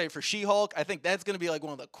really excited for She-Hulk. I think that's going to be like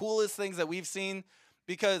one of the coolest things that we've seen,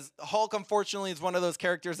 because Hulk, unfortunately, is one of those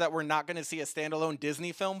characters that we're not going to see a standalone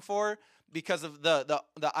Disney film for because of the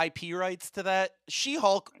IP rights to that.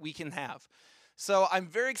 She-Hulk we can have. So I'm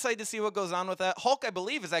very excited to see what goes on with that. Hulk, I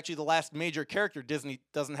believe, is actually the last major character Disney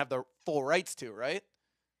doesn't have the full rights to, right?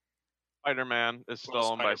 Spider-Man is still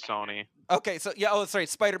owned by Sony. Okay, so yeah,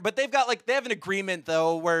 Spider. But they have an agreement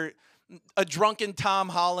though, where a drunken Tom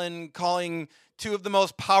Holland calling two of the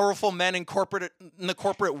most powerful men in the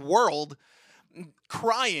corporate world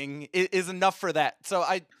crying is enough for that. So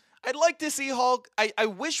I'd like to see Hulk. I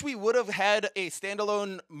wish we would have had a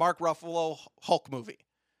standalone Mark Ruffalo Hulk movie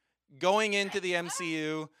going into the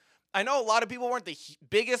MCU. I know a lot of people weren't the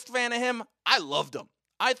biggest fan of him. I loved him.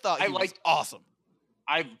 I thought he was awesome.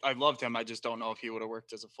 I loved him. I just don't know if he would have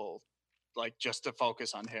worked as a full, like, just to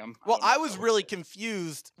focus on him. Well, I was really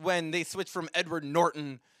confused when they switched from Edward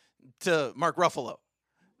Norton to Mark Ruffalo.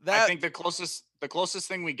 I think the closest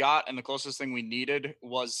thing we got and the closest thing we needed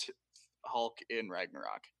was Hulk in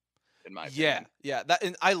Ragnarok. in my Yeah, opinion. yeah. That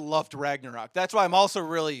and I loved Ragnarok. That's why I'm also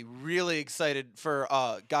really, really excited for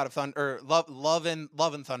God of Thunder or Love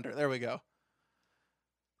and Thunder. There we go.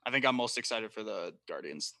 I think I'm most excited for the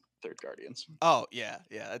Guardians, third Guardians. Oh yeah,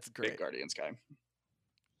 yeah. That's Big great. Guardians guy.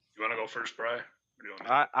 You want to go first, Bri? Or do you want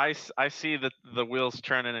me to? I see the wheels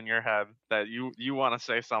turning in your head that you want to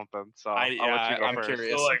say something. So I'll let you go I'm first.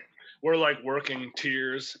 curious. So like we're like working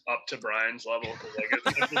tiers up to Brian's level. 'Cause, like,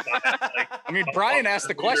 it's like I mean, Brian asked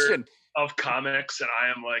the question. of comics, and I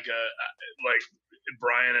am like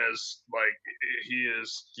Brian is like he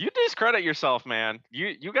is. You discredit yourself, man.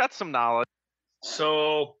 You got some knowledge.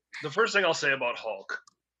 So the first thing I'll say about Hulk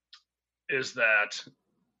is that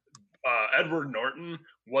Edward Norton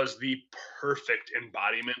was the perfect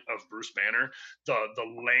embodiment of Bruce Banner,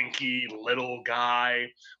 the lanky little guy.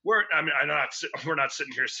 We're not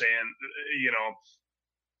sitting here saying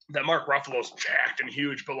that Mark Ruffalo's jacked and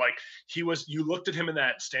huge, but like you looked at him in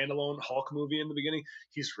that standalone Hulk movie in the beginning,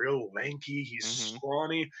 he's real lanky, he's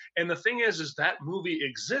scrawny. And the thing is that movie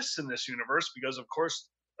exists in this universe because of course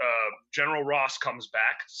General Ross comes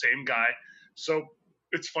back, same guy. So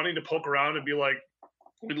it's funny to poke around and be like,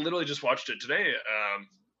 we literally just watched it today,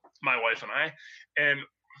 my wife and I, and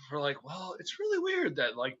we're like, well, it's really weird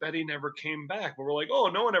that like Betty never came back. But we're like, oh,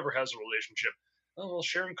 no one ever has a relationship. Oh, well,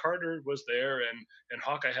 Sharon Carter was there, and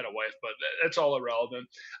Hawkeye had a wife, but that's all irrelevant.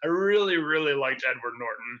 I really, really liked Edward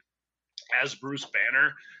Norton as Bruce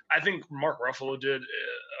Banner. I think Mark Ruffalo did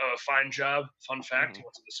a fine job. Fun fact, he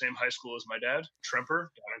went to the same high school as my dad, Tremper,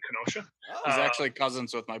 down in Kenosha. He's actually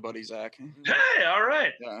cousins with my buddy Zach. Hey, all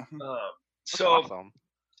right. Yeah. That's awesome.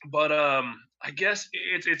 But I guess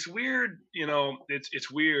it's weird,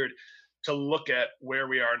 it's weird to look at where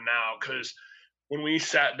we are now, because when we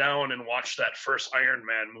sat down and watched that first Iron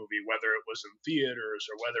Man movie, whether it was in theaters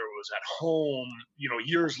or whether it was at home,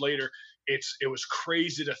 years later, it was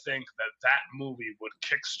crazy to think that movie would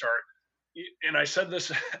kickstart. And I said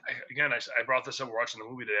this again, I brought this up, we're watching the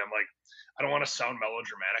movie today. I'm like, I don't want to sound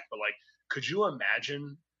melodramatic, but like, could you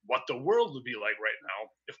imagine what the world would be like right now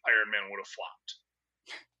if Iron Man would have flopped?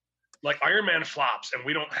 Like Iron Man flops and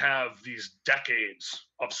we don't have these decades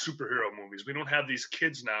of superhero movies. We don't have these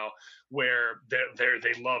kids now where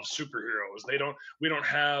they love superheroes. We don't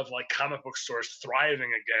have like comic book stores thriving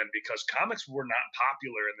again because comics were not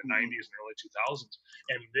popular in the 90s and early 2000s.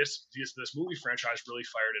 And this movie franchise really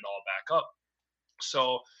fired it all back up.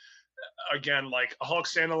 So again, like a Hulk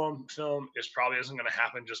standalone film probably isn't going to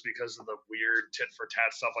happen just because of the weird tit for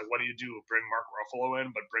tat stuff. Like, what do you do? Bring Mark Ruffalo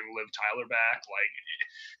in, but bring Liv Tyler back? Like,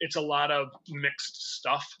 it's a lot of mixed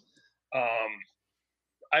stuff.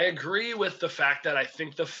 I agree with the fact that I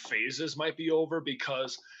think the phases might be over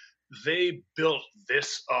because they built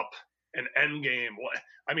this up in Endgame.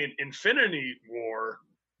 I mean, Infinity War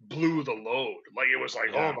blew the load. Like, it was like,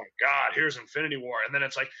 oh my God, here's Infinity War. And then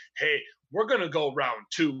it's like, hey, we're going to go round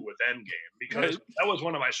 2 with Endgame, because that was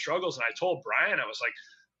one of my struggles. And I told Brian, I was like,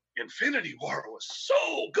 Infinity War was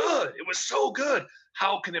so good. It was so good.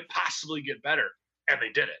 How can it possibly get better? And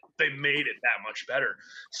they did it. They made it that much better.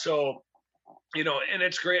 So, and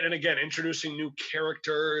it's great. And again, introducing new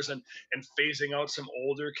characters and phasing out some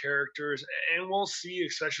older characters. And we'll see,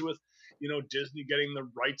 especially with, Disney getting the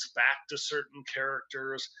rights back to certain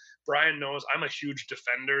characters. Brian knows I'm a huge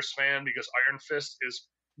Defenders fan because Iron Fist is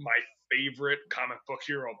my favorite comic book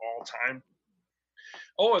hero of all time.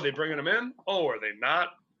 Oh, are they bringing him in? Oh, are they not?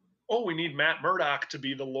 Oh, we need Matt Murdock to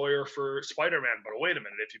be the lawyer for Spider-Man. But wait a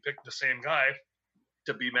minute, if you pick the same guy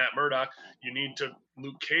to be Matt Murdock, you need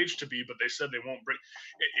Luke Cage to be, but they said they won't bring.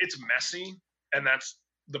 It's messy, and that's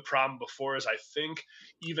the problem before. Is I think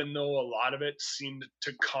even though a lot of it seemed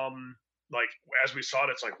to come, like, as we saw it,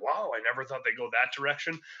 it's like, wow, I never thought they'd go that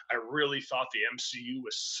direction. I really thought the MCU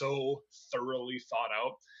was so thoroughly thought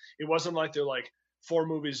out. It wasn't like they're like 4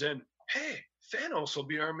 movies in, hey, Thanos will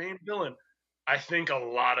be our main villain. I think a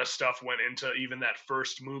lot of stuff went into even that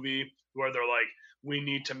first movie where they're like, we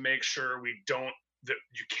need to make sure that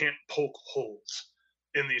you can't poke holes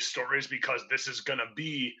in these stories because this is going to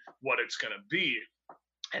be what it's going to be.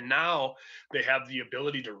 And now they have the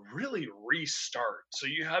ability to really restart. So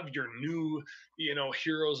you have your new,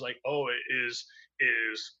 heroes like, oh, is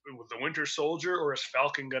the Winter Soldier or is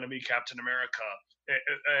Falcon going to be Captain America?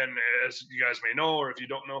 And as you guys may know, or if you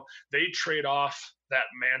don't know, they trade off that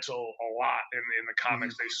mantle a lot in the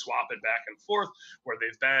comics. They swap it back and forth where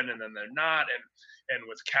they've been and then they're not. And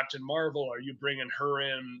with Captain Marvel, are you bringing her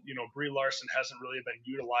in? Brie Larson hasn't really been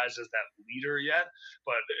utilized as that leader yet,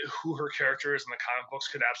 but who her character is in the comic books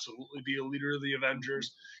could absolutely be a leader of the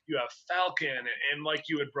Avengers. You have Falcon, and like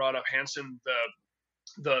you had brought up, Hanson,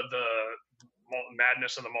 the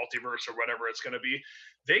madness in the multiverse or whatever it's going to be,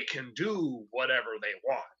 they can do whatever they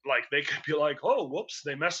want. Like they could be like, oh, whoops,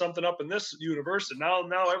 they messed something up in this universe, and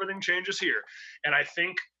now everything changes here. And I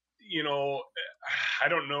think, you know, I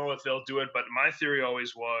don't know if they'll do it, but my theory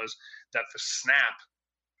always was that the snap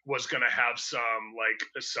was going to have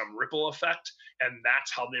some ripple effect, and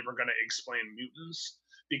that's how they were going to explain mutants,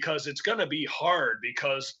 because it's going to be hard,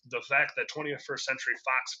 because the fact that 21st Century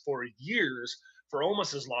Fox for years, for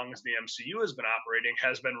almost as long as the MCU has been operating,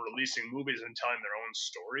 has been releasing movies and telling their own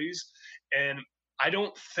stories. And I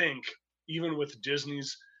don't think, even with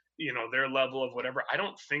Disney's, you know, their level of whatever, I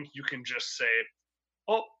don't think you can just say,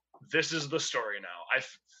 oh, this is the story now. I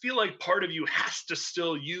feel like part of you has to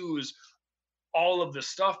still use all of this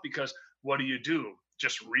stuff, because what do?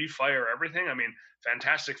 Just refire everything? I mean,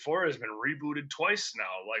 Fantastic Four has been rebooted twice now.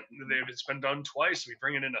 Like it's been done twice. We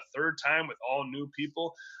bring it in a third time with all new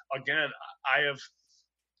people. Again, I have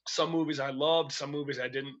some movies I loved, some movies I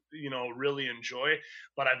didn't, you know, really enjoy,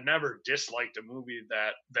 but I've never disliked a movie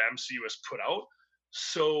that the MCU has put out.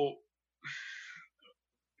 So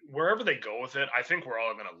wherever they go with it, I think we're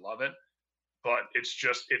all going to love it. But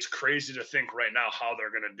it's crazy to think right now how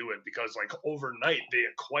they're going to do it, because like overnight they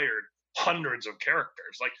acquired hundreds of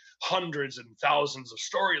characters, like hundreds and thousands of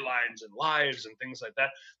storylines and lives and things like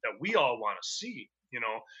that we all want to see, you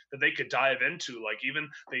know, that they could dive into. Like even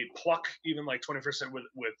they pluck, even like 21st Century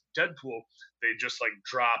with Deadpool, they just like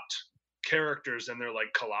dropped characters in there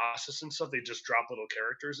like Colossus and stuff. They just drop little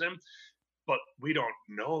characters in, but we don't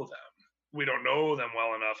know them. We don't know them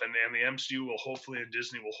well enough, and the MCU will hopefully, and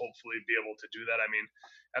Disney will hopefully be able to do that. I mean,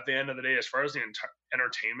 at the end of the day, as far as the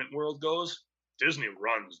entertainment world goes, Disney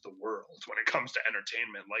runs the world when it comes to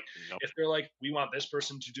entertainment. Like if they're like, we want this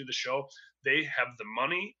person to do the show, they have the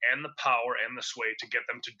money and the power and the sway to get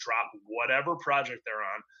them to drop whatever project they're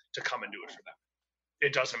on to come and do it for them.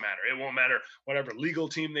 It doesn't matter. It won't matter. Whatever legal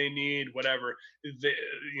team they need, whatever the,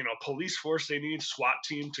 you know, police force they need, SWAT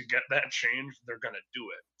team to get that change, they're gonna do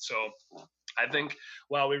it. So I think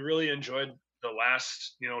while we really enjoyed the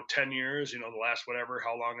last, you know, 10 years, you know, the last whatever,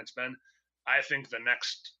 how long it's been, I think the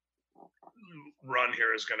next run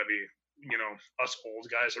here is gonna be, you know, us old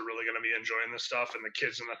guys are really gonna be enjoying this stuff, and the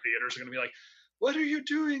kids in the theaters are gonna be like, "What are you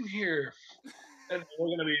doing here?" And we're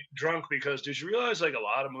going to be drunk, because did you realize like a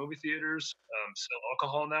lot of movie theaters sell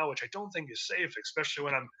alcohol now, which I don't think is safe, especially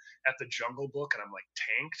when I'm at the Jungle Book and I'm like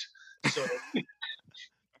tanked. So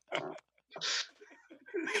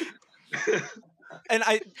And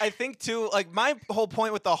I think too, like my whole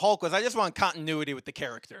point with the Hulk was I just want continuity with the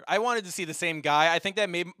character. I wanted to see the same guy. I think that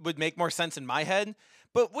would make more sense in my head.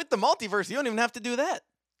 But with the multiverse, you don't even have to do that.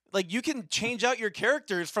 Like you can change out your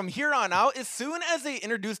characters from here on out. As soon as they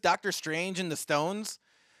introduce Doctor Strange and the Stones,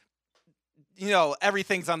 you know,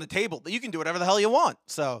 everything's on the table. You can do whatever the hell you want.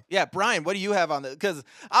 So yeah, Brian, what do you have on this? Because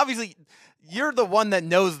obviously you're the one that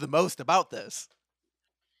knows the most about this.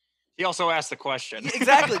 He also asked the question.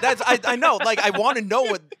 Exactly. That's I know. Like I want to know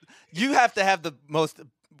what you have to have the most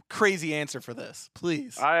crazy answer for this,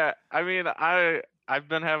 please. I mean I've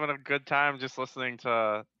been having a good time just listening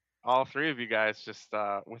to all three of you guys, just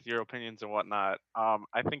with your opinions and whatnot.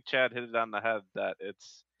 I think Chad hit it on the head that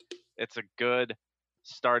it's a good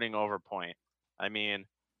starting over point. I mean,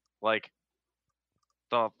 like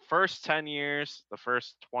the first 10 years, the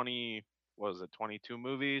first 20, what was it, 22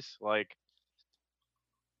 movies, like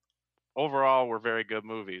overall were very good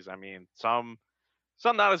movies. I mean, some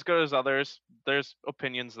not as good as others. There's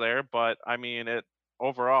opinions there, but I mean, it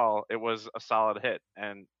overall it was a solid hit.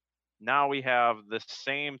 And now we have the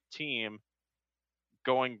same team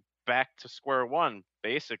going back to square one,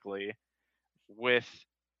 basically, with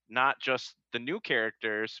not just the new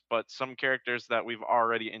characters, but some characters that we've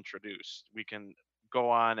already introduced. We can go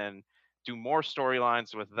on and do more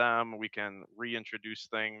storylines with them. We can reintroduce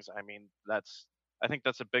things. I mean, I think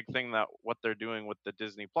that's a big thing that what they're doing with the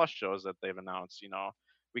Disney Plus shows that they've announced. You know,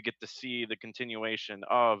 we get to see the continuation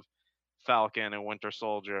of Falcon and Winter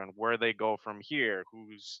Soldier and where they go from here.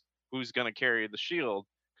 Who's going to carry the shield?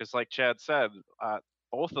 Because, like Chad said,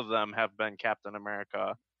 both of them have been Captain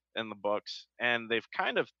America in the books, and they've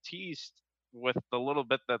kind of teased with the little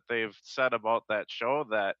bit that they've said about that show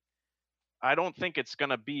that I don't think it's going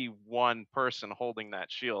to be one person holding that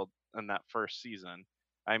shield in that first season.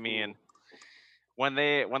 I mean, when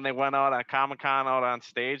they went out at Comic-Con out on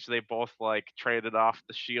stage, they both like traded off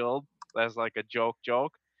the shield as like a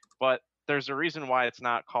joke, but there's a reason why it's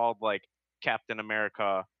not called like Captain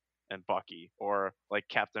America and Bucky, or like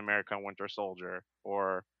Captain America and Winter Soldier,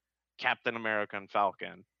 or Captain America and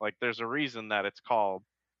Falcon. Like there's a reason that it's called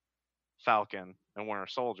Falcon and Winter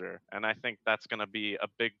Soldier, and I think that's going to be a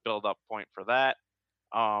big build up point for that.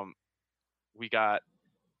 Um We got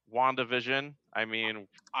WandaVision. I mean,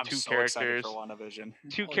 I'm two so excited for characters, WandaVision.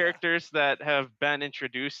 two Oh, yeah. characters that have been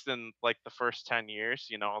introduced in like the first 10 years,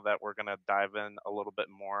 that we're going to dive in a little bit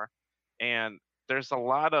more. And there's a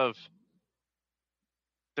lot of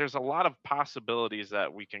there's a lot of possibilities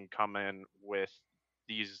that we can come in with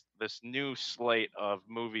this new slate of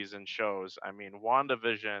movies and shows. I mean,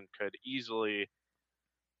 WandaVision could easily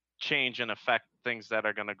change and affect things that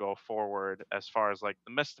are going to go forward as far as like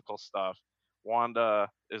the mystical stuff. Wanda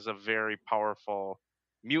is a very powerful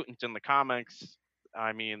mutant in the comics.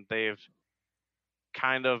 I mean, they've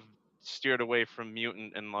kind of steered away from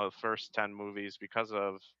mutant in the first 10 movies because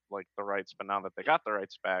of like the rights, but now that they got the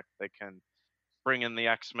rights back, they can bring in the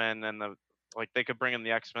X-Men and they could bring in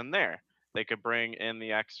the X-Men there. They could bring in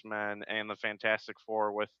the X-Men and the Fantastic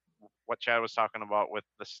Four with what Chad was talking about with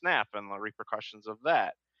the snap and the repercussions of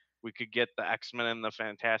that. We could get the X-Men and the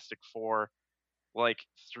Fantastic Four like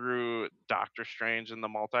through Doctor Strange and the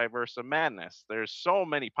Multiverse of Madness. There's so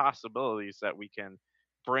many possibilities that we can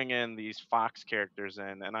bring in these Fox characters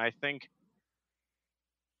in, and I think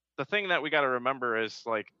the thing that we got to remember is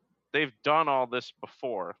like they've done all this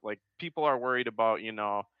before. Like people are worried about,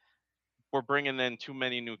 we're bringing in too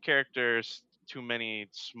many new characters, too many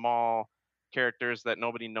small characters that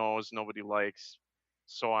nobody knows, nobody likes,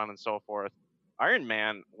 so on and so forth. Iron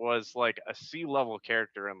Man was like a C-level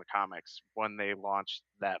character in the comics when they launched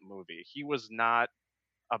that movie. He was not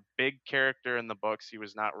a big character in the books. He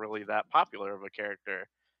was not really that popular of a character.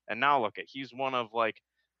 And now look at he's one of like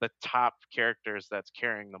the top characters that's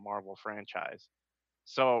carrying the Marvel franchise.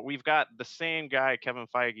 So we've got the same guy, Kevin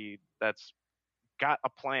Feige, that's got a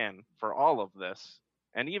plan for all of this.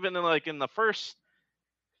 And even like in the first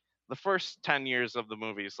 10 years of the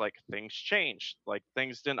movies, like things changed. Like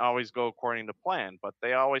things didn't always go according to plan, but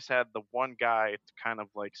they always had the one guy to kind of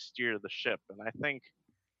like steer the ship. And I think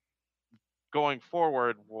going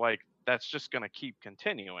forward, like that's just going to keep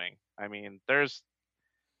continuing. I mean, there's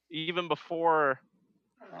even before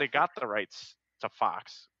they got the rights to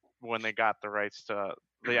Fox, when they got the rights to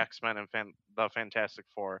the X-Men and the Fantastic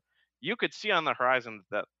Four, you could see on the horizon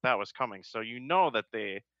that that was coming. So you know that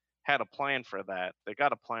they had a plan for that. They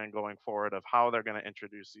got a plan going forward of how they're going to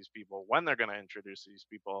introduce these people, when they're going to introduce these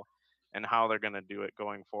people, and how they're going to do it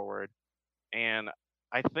going forward. And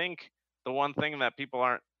I think the one thing that people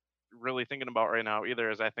aren't really thinking about right now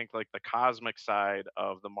either is I think like the cosmic side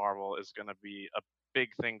of the Marvel is going to be a big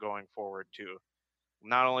thing going forward too.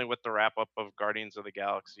 Not only with the wrap up of Guardians of the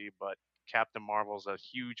Galaxy, but Captain Marvel's a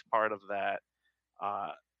huge part of that.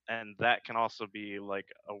 Uh, and that can also be like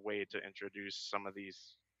a way to introduce some of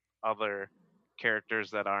these other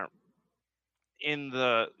characters that aren't in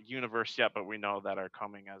the universe yet, but we know that are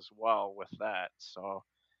coming as well with that. So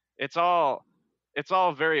it's all it's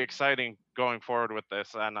all very exciting going forward with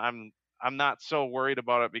this, and I'm not so worried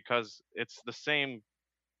about it because it's the same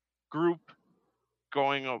group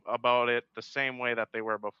going about it the same way that they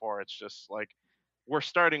were before. It's just like we're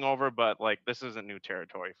starting over, but like this isn't new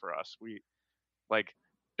territory for us. We like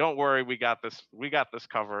don't worry, we got this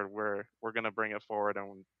covered. We're gonna bring it forward,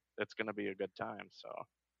 and it's gonna be a good time. So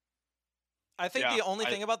I think Yeah, the only I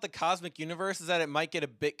thing about the cosmic universe is that it might get a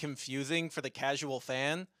bit confusing for the casual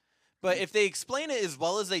fan. But if they explain it as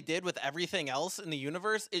well as they did with everything else in the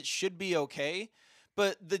universe, it should be okay.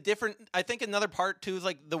 But I think another part too is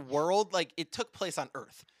like the world, like it took place on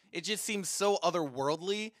Earth. It just seems so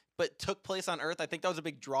otherworldly, but took place on Earth. I think that was a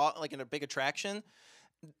big draw, like in a big attraction.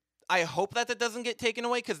 I hope that doesn't get taken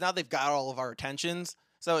away because now they've got all of our attentions,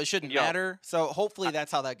 so it shouldn't yo, matter. So hopefully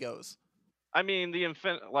that's how that goes. I mean,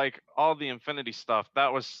 like all the Infinity stuff,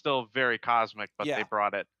 that was still very cosmic, but they Yeah.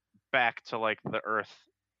 brought it back to like the Earth,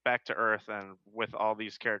 back to Earth, and with all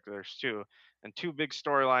these characters too. And two big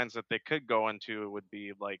storylines that they could go into would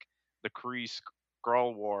be like the Kree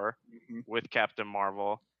Skrull War mhm. with Captain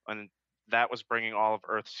Marvel, and that was bringing all of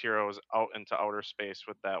Earth's heroes out into outer space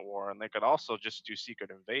with that war. And they could also just do Secret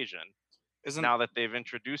Invasion. Isn't Now that they've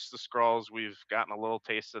introduced the Skrulls, we've gotten a little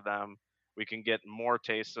taste of them. We can get more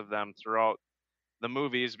taste of them throughout the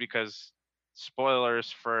movies because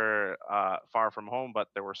spoilers for Far From Home, but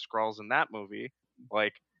there were Skrulls in that movie.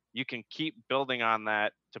 Like you can keep building on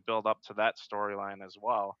that to build up to that storyline as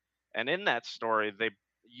well. And in that story, they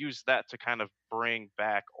use that to kind of bring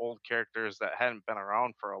back old characters that hadn't been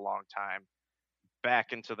around for a long time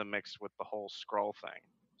back into the mix with the whole Skrull thing.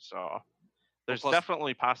 So well, there's plus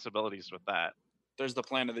definitely possibilities with that. there's the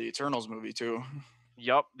Planet of the Eternals movie too.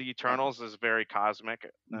 Yup, the Eternals is very cosmic,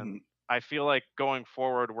 Mhm. and I feel like going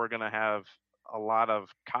forward we're gonna have a lot of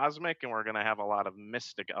cosmic and we're gonna have a lot of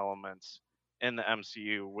mystic elements in the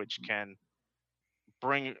MCU, which can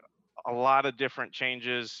bring a lot of different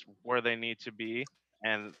changes where they need to be,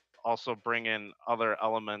 and also bring in other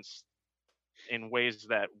elements in ways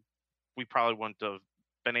that we probably wouldn't have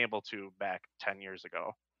been able to back 10 years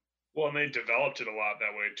ago. Well, and they developed it a lot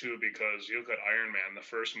that way too, because you look at Iron Man, the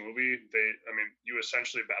first movie, you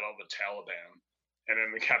essentially battle the Taliban. And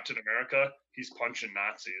in the Captain America, he's punching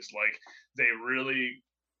Nazis. Like, they really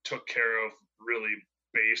took care of really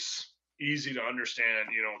base, easy to understand,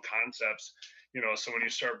 concepts. So when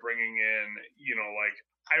you start bringing in, like,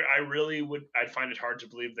 I really I'd find it hard to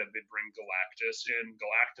believe that they'd bring Galactus in.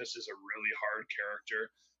 Galactus is a really hard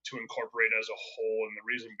character to incorporate as a whole. And the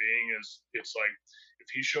reason being is it's like, if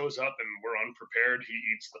he shows up and we're unprepared, he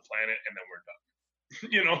eats the planet and then we're done.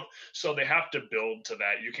 So they have to build to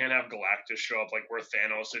that. You can't have Galactus show up like where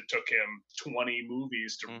Thanos, it took him 20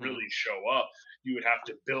 movies to really show up. You would have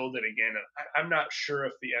to build it again. And I'm not sure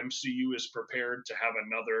if the MCU is prepared to have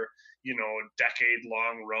another, decade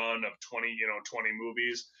long run of 20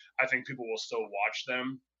 movies. I think people will still watch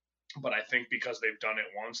them, but I think because they've done it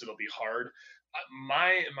once, it'll be hard.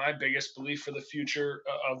 My biggest belief for the future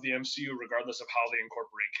of the MCU, regardless of how they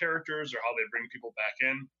incorporate characters or how they bring people back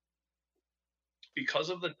in, because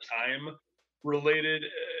of the time related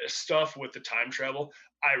stuff with the time travel,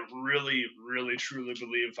 I really, really, truly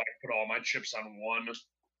believe if I put all my chips on one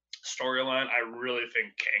storyline, I really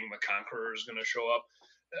think Kang the Conqueror is going to show up.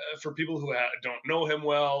 For people who don't know him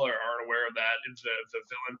well or aren't aware of that, the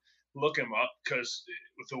villain, look him up, because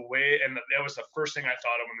the way, and that was the first thing I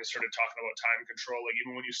thought of when they started talking about time control. Like,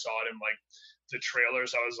 even when you saw it in like the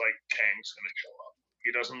trailers, I was like, Kang's going to show up.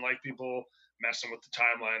 He doesn't like people messing with the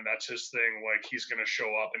timeline. That's his thing. Like, he's going to show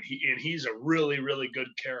up, and he's a really, really good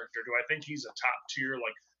character. Do I think he's a top tier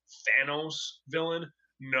like Thanos villain?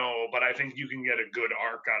 No, but I think you can get a good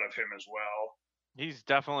arc out of him as well. He's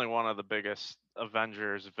definitely one of the biggest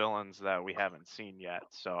Avengers villains that we haven't seen yet.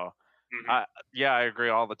 So, I agree.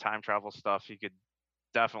 All the time travel stuff, he could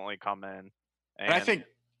definitely come in. And I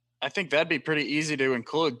think that'd be pretty easy to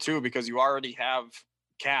include too, because you already have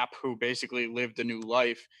Cap, who basically lived a new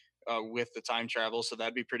life with the time travel. So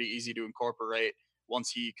that'd be pretty easy to incorporate.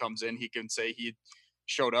 Once he comes in, he can say he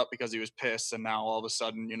showed up because he was pissed, and now all of a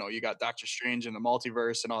sudden, you got Doctor Strange in the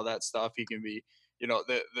multiverse and all that stuff. He can be,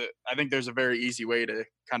 I think there's a very easy way to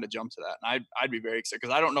kind of jump to that. And I'd be very excited,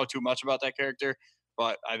 because I don't know too much about that character,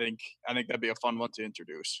 but I think that'd be a fun one to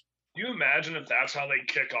introduce. Can you imagine if that's how they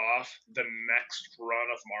kick off the next run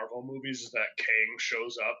of Marvel movies, is that Kang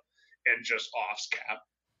shows up and just offs Cap?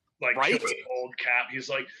 Like, right? Old Cap. He's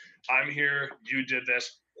like, I'm here, you did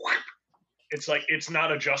this. It's like, it's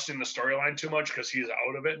not adjusting the storyline too much because he's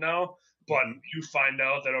out of it now. But you find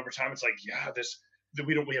out that over time, it's like,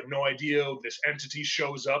 we have no idea. This entity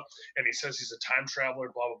shows up and he says he's a time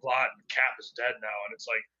traveler, blah, blah, blah. And Cap is dead now. And it's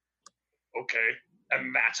like, okay.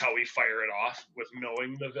 And that's how we fire it off, with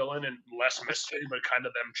knowing the villain and less mystery, but kind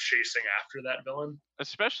of them chasing after that villain.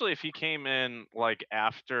 Especially if he came in like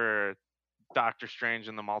after Doctor Strange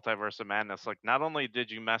in the Multiverse of Madness. Like, not only did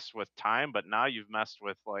you mess with time, but now you've messed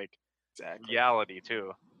with like reality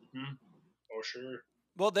too. Oh, sure.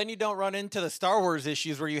 Well, then you don't run into the Star Wars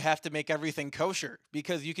issues where you have to make everything kosher,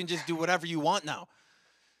 because you can just do whatever you want now.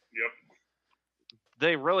 Yep.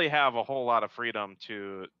 They really have a whole lot of freedom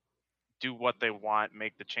to do what they want,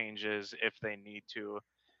 make the changes if they need to.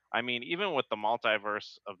 I mean, even with the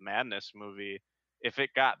Multiverse of Madness movie, if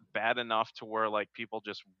it got bad enough to where like people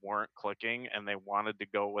just weren't clicking and they wanted to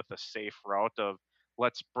go with a safe route of,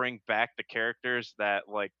 let's bring back the characters that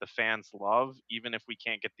like the fans love, even if we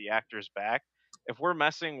can't get the actors back. If we're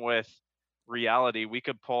messing with reality, we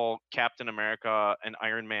could pull Captain America and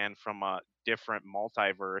Iron Man from a different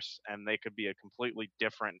multiverse and they could be a completely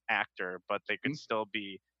different actor, but they could still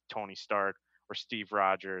be Tony Stark or Steve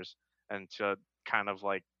Rogers, and to kind of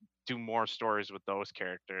like do more stories with those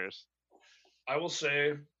characters. I will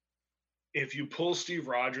say, if you pull Steve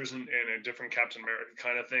Rogers in a different Captain America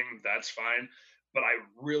kind of thing, that's fine. But I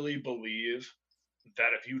really believe that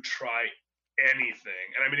if you try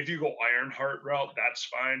anything, and I mean, if you go Ironheart route, that's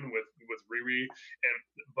fine with Riri.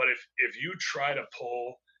 But if you try to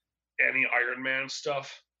pull any Iron Man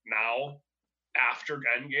stuff now after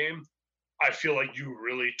Endgame, I feel like you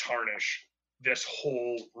really tarnish this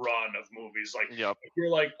whole run of movies. Like, if you're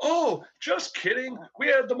like, oh, just kidding, we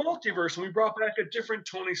had the multiverse and we brought back a different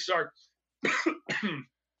Tony Stark,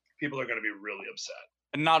 people are going to be really upset.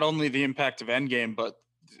 And not only the impact of Endgame, but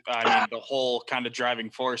I mean the whole kind of driving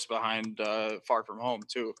force behind Far From Home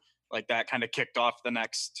too. Like, that kind of kicked off the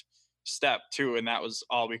next step too, and that was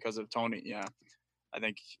all because of Tony. Yeah, I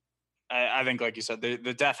think like you said,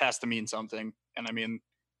 the death has to mean something, and I mean,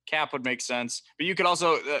 Cap would make sense, but you could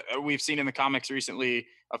also we've seen in the comics recently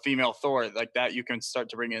a female Thor like that. You can start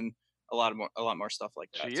to bring in a lot more stuff like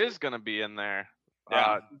that. She too. is gonna be in there.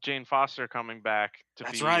 Yeah. Jane Foster coming back to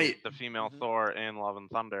That's be right. the female Mhm. Thor in Love and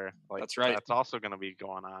Thunder. Like That's right. That's also gonna be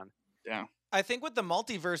going on. Yeah. I think with the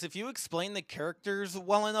multiverse, if you explain the characters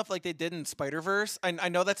well enough, like they did in Spider-Verse, I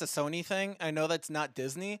know that's a Sony thing. I know that's not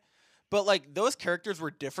Disney, but like those characters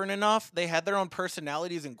were different enough. They had their own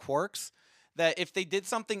personalities and quirks that if they did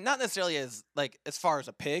something, not necessarily as like as far as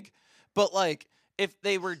a pig, but like if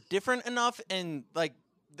they were different enough and like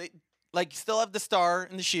they like still have the star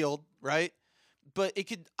and the shield, right? But it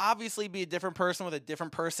could obviously be a different person with a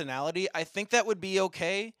different personality. I think that would be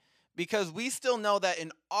okay because we still know that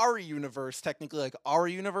in our universe, technically, like our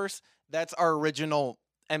universe, that's our original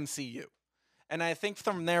MCU. And I think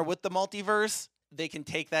from there, with the multiverse, they can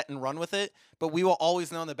take that and run with it. But we will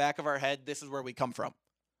always know in the back of our head, this is where we come from.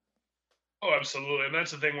 Oh, absolutely, and that's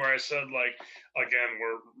the thing where I said, like, again,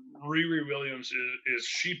 where Riri Williams is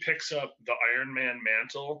she picks up the Iron Man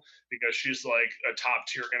mantle because she's like a top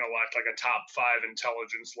tier intellect, like a top 5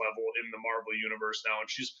 intelligence level in the Marvel universe now, and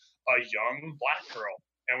she's a young black girl.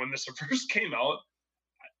 And when this first came out,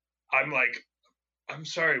 I'm like, I'm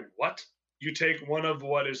sorry, what? You take one of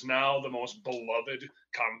what is now the most beloved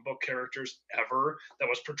comic book characters ever that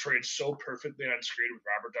was portrayed so perfectly on screen with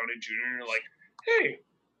Robert Downey Jr. and you're like, hey,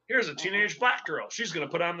 here's a teenage black girl. She's going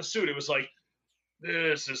to put on the suit. It was like,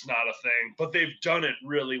 this is not a thing, but they've done it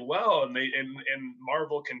really well. And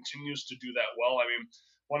Marvel continues to do that well. I mean,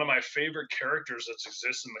 one of my favorite characters that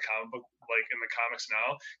exists in the comic book, like in the comics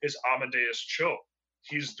now, is Amadeus Cho.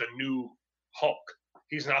 He's the new Hulk.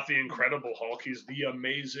 He's not the Incredible Hulk. He's the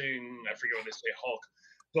amazing, I forget what they say, Hulk.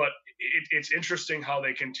 But it's interesting how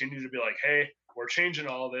they continue to be like, hey, we're changing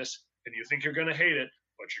all this, and you think you're going to hate it,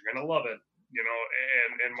 but you're going to love it. You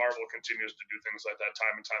know, and Marvel continues to do things like that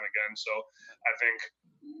time and time again. So I think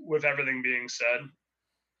with everything being said,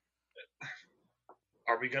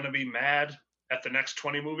 are we going to be mad at the next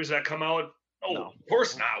 20 movies that come out? Oh, No. of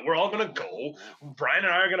course not. We're all going to go. Brian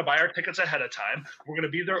and I are going to buy our tickets ahead of time. We're going to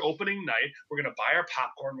be there opening night. We're going to buy our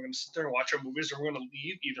popcorn. We're going to sit there and watch our movies, and we're going to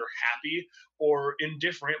leave either happy or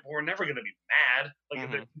indifferent, but we're never going to be mad. Like,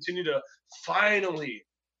 if they continue to finally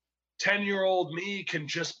 10-year-old me can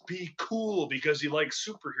just be cool because he likes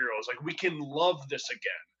superheroes. Like, we can love this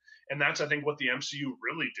again. And that's, I think, what the MCU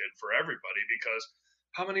really did for everybody, because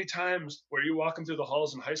how many times were you walking through the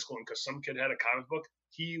halls in high school and because some kid had a comic book,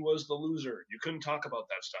 he was the loser. You couldn't talk about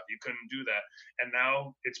that stuff. You couldn't do that. And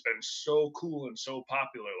now it's been so cool and so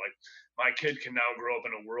popular. Like, my kid can now grow up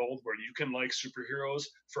in a world where you can like superheroes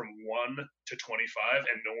from 1 to 25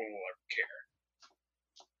 and no one will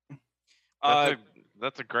ever care.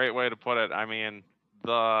 That's a great way to put it. I mean,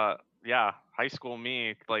 high school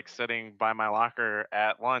me, like sitting by my locker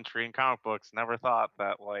at lunch reading comic books, never thought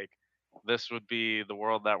that like this would be the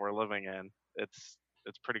world that we're living in. It's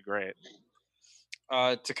pretty great.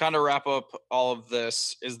 To kind of wrap up all of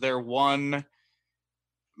this, is there one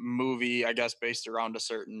movie, I guess, based around a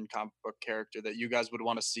certain comic book character that you guys would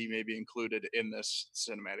want to see maybe included in this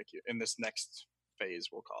in this next phase,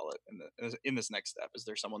 we'll call it, in this next step? Is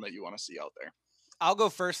there someone that you want to see out there? I'll go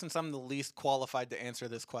first since I'm the least qualified to answer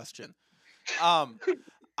this question.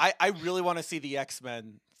 I really want to see the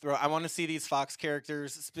X-Men. I want to see these Fox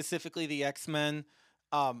characters, specifically the X-Men.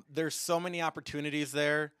 There's so many opportunities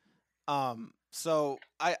there. So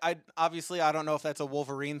I obviously I don't know if that's a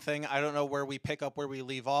Wolverine thing. I don't know where we pick up where we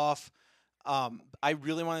leave off. I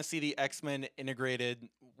really want to see the X-Men integrated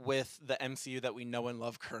with the MCU that we know and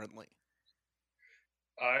love currently.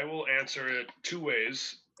 I will answer it 2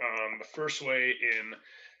 ways. The first way, in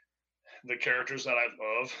the characters that I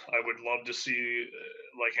love, I would love to see,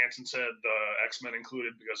 like Hanson said, the X-Men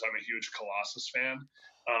included because I'm a huge Colossus fan.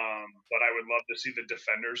 But I would love to see the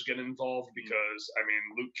Defenders get involved because, I mean,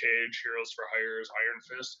 Luke Cage, Heroes for Hire's Iron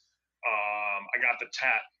Fist. I got the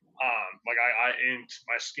tat on. Like, I inked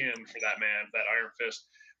my skin for that man, that Iron Fist.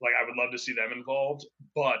 Like, I would love to see them involved.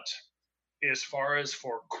 But as far as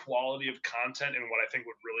for quality of content and what I think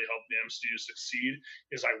would really help the MCU succeed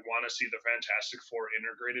is I want to see the Fantastic Four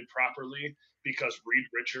integrated properly because Reed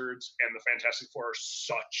Richards and the Fantastic Four are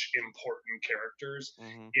such important characters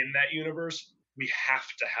in that universe. We have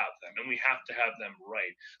to have them, and we have to have them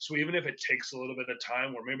right. So even if it takes a little bit of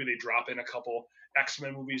time where maybe they drop in a couple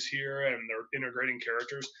X-Men movies here and they're integrating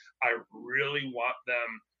characters, I really want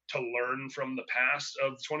them to learn from the past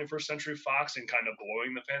of 21st Century Fox and kind of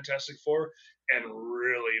blowing the Fantastic Four and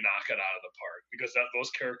really knock it out of the park because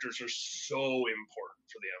those characters are so important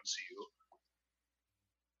for the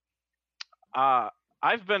MCU.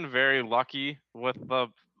 I've been very lucky with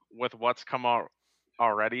what's come out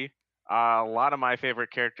already. A lot of my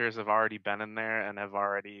favorite characters have already been in there and have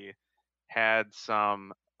already had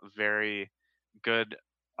some very good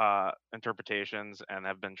interpretations and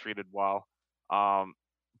have been treated well. Um,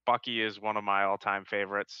 Bucky is one of my all-time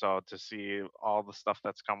favorites, so to see all the stuff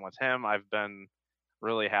that's come with him, I've been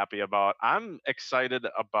really happy about. I'm excited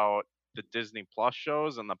about the Disney Plus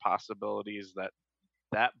shows and the possibilities that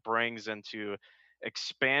that brings into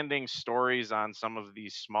expanding stories on some of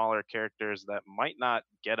these smaller characters that might not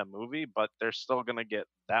get a movie, but they're still going to get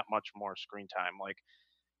that much more screen time. Like,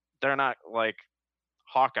 they're not like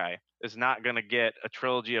Hawkeye is not going to get a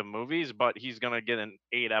trilogy of movies, but he's going to get an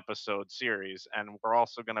 8 episode series. And we're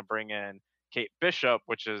also going to bring in Kate Bishop,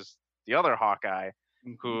 which is the other Hawkeye,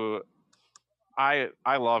 who I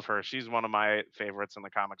love her. She's one of my favorites in the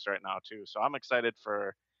comics right now too. So I'm excited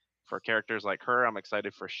for characters like her. I'm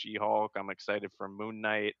excited for She-Hulk. I'm excited for Moon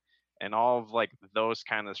Knight and all of like those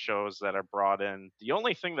kind of shows that are brought in. The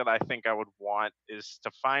only thing that I think I would want is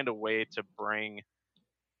to find a way to bring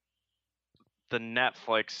the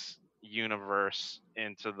Netflix universe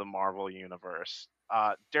into the Marvel universe.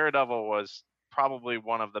 Daredevil was probably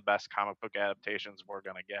one of the best comic book adaptations we're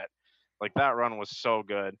gonna get. Like, that run was so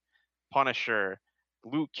good. Punisher,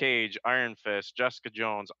 Luke Cage, Iron Fist, Jessica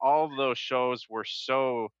Jones, all of those shows were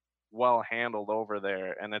so well handled over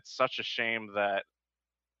there, and it's such a shame that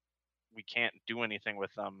we can't do anything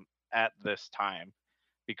with them at this time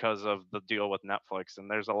because of the deal with Netflix. And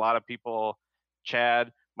there's a lot of people,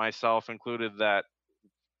 Chad, myself included, that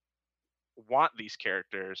want these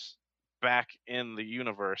characters back in the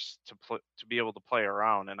universe to be able to play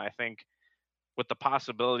around. And I think with the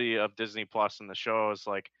possibility of Disney Plus and the shows,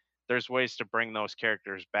 like, there's ways to bring those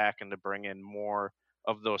characters back and to bring in more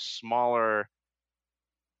of those smaller,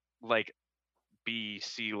 like, B,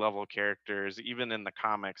 C level characters, even in the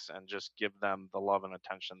comics, and just give them the love and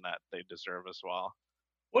attention that they deserve as well.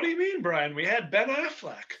 What do you mean, Brian? We had Ben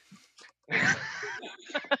Affleck.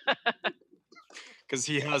 Because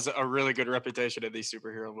he has a really good reputation in these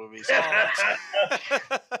superhero movies.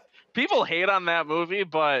 People hate on that movie,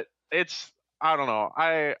 but I don't know.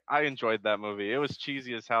 I enjoyed that movie. It was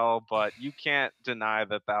cheesy as hell, but you can't deny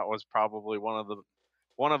that that was probably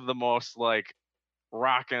one of the most like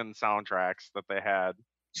rockin' soundtracks that they had.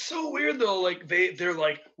 So weird though. Like they're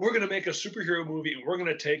like, we're gonna make a superhero movie, and we're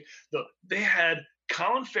gonna take they had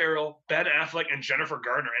Colin Farrell, Ben Affleck, and Jennifer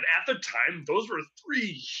Garner, and at the time, those were 3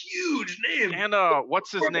 huge names. And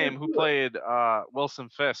what's his name? Who played Wilson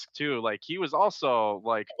Fisk too? Like, he was also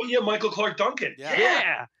like, oh yeah, Michael Clark Duncan.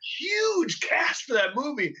 Yeah, huge cast for that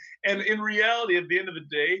movie. And in reality, at the end of the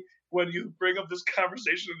day, when you bring up this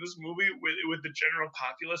conversation of this movie with the general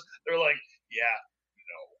populace, they're like, yeah,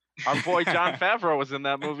 our boy Jon Favreau was in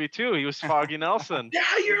that movie too. He was Foggy Nelson.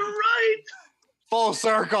 yeah, you're right. Full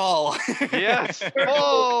circle. Yes,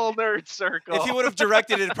 full nerd circle. If he would have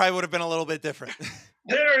directed it, it probably would have been a little bit different.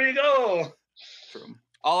 There you go. True.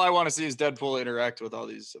 All I want to see is Deadpool interact with all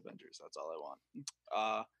these Avengers. That's all I want.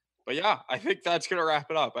 But yeah, I think that's gonna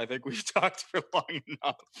wrap it up. I think we've talked for long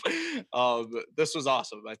enough. This was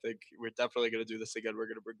awesome. I think we're definitely gonna do this again. We're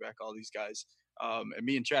gonna bring back all these guys. And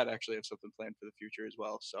me and Chad actually have something planned for the future as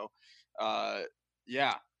well. So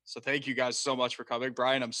yeah. So thank you guys so much for coming.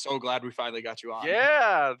 Brian, I'm so glad we finally got you on.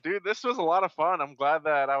 Yeah, dude, this was a lot of fun. I'm glad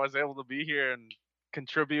that I was able to be here and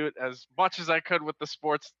contribute as much as I could with the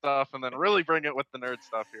sports stuff, and then really bring it with the nerd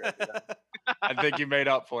stuff here. I think you made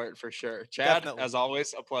up for it for sure. Chad, Definitely. as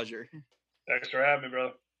always, a pleasure. Thanks for having me, brother.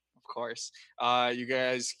 Of course. You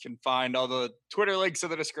guys can find all the Twitter links in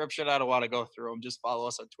the description. I don't want to go through them. Just follow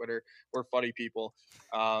us on Twitter. We're funny people.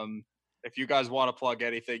 If you guys want to plug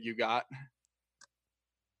anything you got.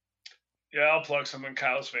 Yeah, I'll plug something.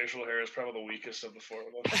 Kyle's facial hair is probably the weakest of the 4 of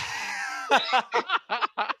them.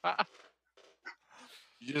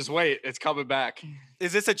 You just wait. It's coming back.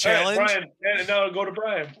 Is this a challenge? All right, Brian. Yeah, no, go to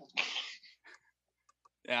Brian.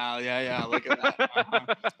 Yeah. Look at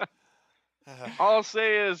that. All I'll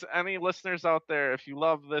say is, any listeners out there, if you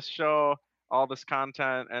love this show, all this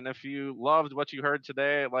content, and if you loved what you heard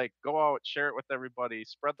today, like, go out, share it with everybody,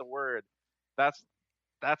 spread the word. That's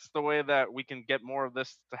the way that we can get more of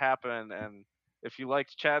this to happen. And if you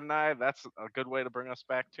liked Chad and I, that's a good way to bring us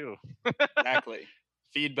back too. Exactly.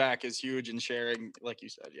 Feedback is huge, and sharing, like you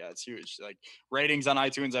said, yeah, it's huge. Like, ratings on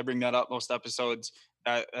iTunes, I bring that up most episodes.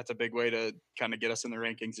 That's a big way to kind of get us in the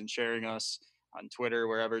rankings, and sharing us on Twitter,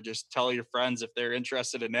 wherever. Just tell your friends if they're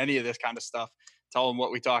interested in any of this kind of stuff. Tell them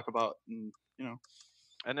what we talk about, and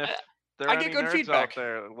And if there are I any get good nerds feedback out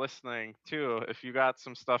there listening too, if you got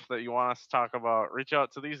some stuff that you want us to talk about, reach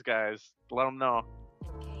out to these guys. Let them know.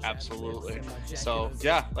 Absolutely. So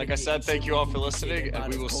yeah, like I said, thank you all for listening,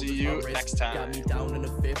 and we will see you next time. Got me down in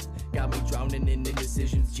the fifth, got me drowning in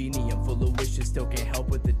indecisions. Genie, I'm full of wishes, still can't help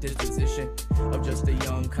with the disposition of just a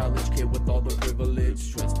young college kid with all the privilege.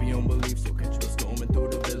 Stress beyond belief, so catch me storming through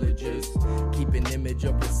the villages. Keep an image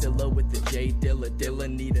of Priscilla with the J Dilla. Dilla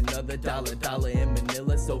need another dollar in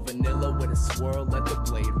Manila, so vanilla with a swirl, let the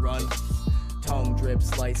blade run. Tongue drip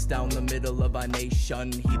sliced down the middle of our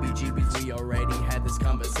nation. Heebie-jeebies, we already had this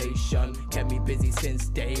conversation. Kept me busy since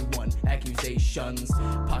day one. Accusations,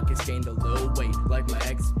 pockets gained a little weight like my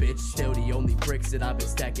ex-bitch. Still the only bricks that I've been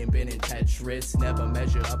stacking been in Tetris. Never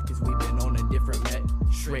measure up cause we've been on a different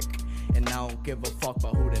metric. And I don't give a fuck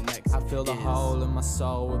about who the next I feel the hole in my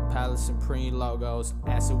soul with Palace Supreme logos.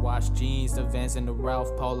 Acid wash jeans, the Vans and the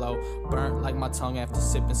Ralph Polo. Burnt like my tongue after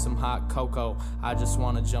sipping some hot cocoa. I just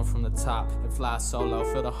wanna jump from the top and fly solo.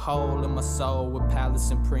 Feel the hole in my soul with Palace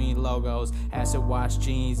Supreme logos. Acid wash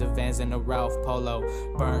jeans, the Vans and the Ralph Polo.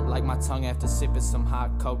 Burnt like my tongue after sipping some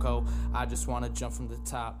hot cocoa. I just wanna jump from the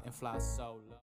top and fly solo.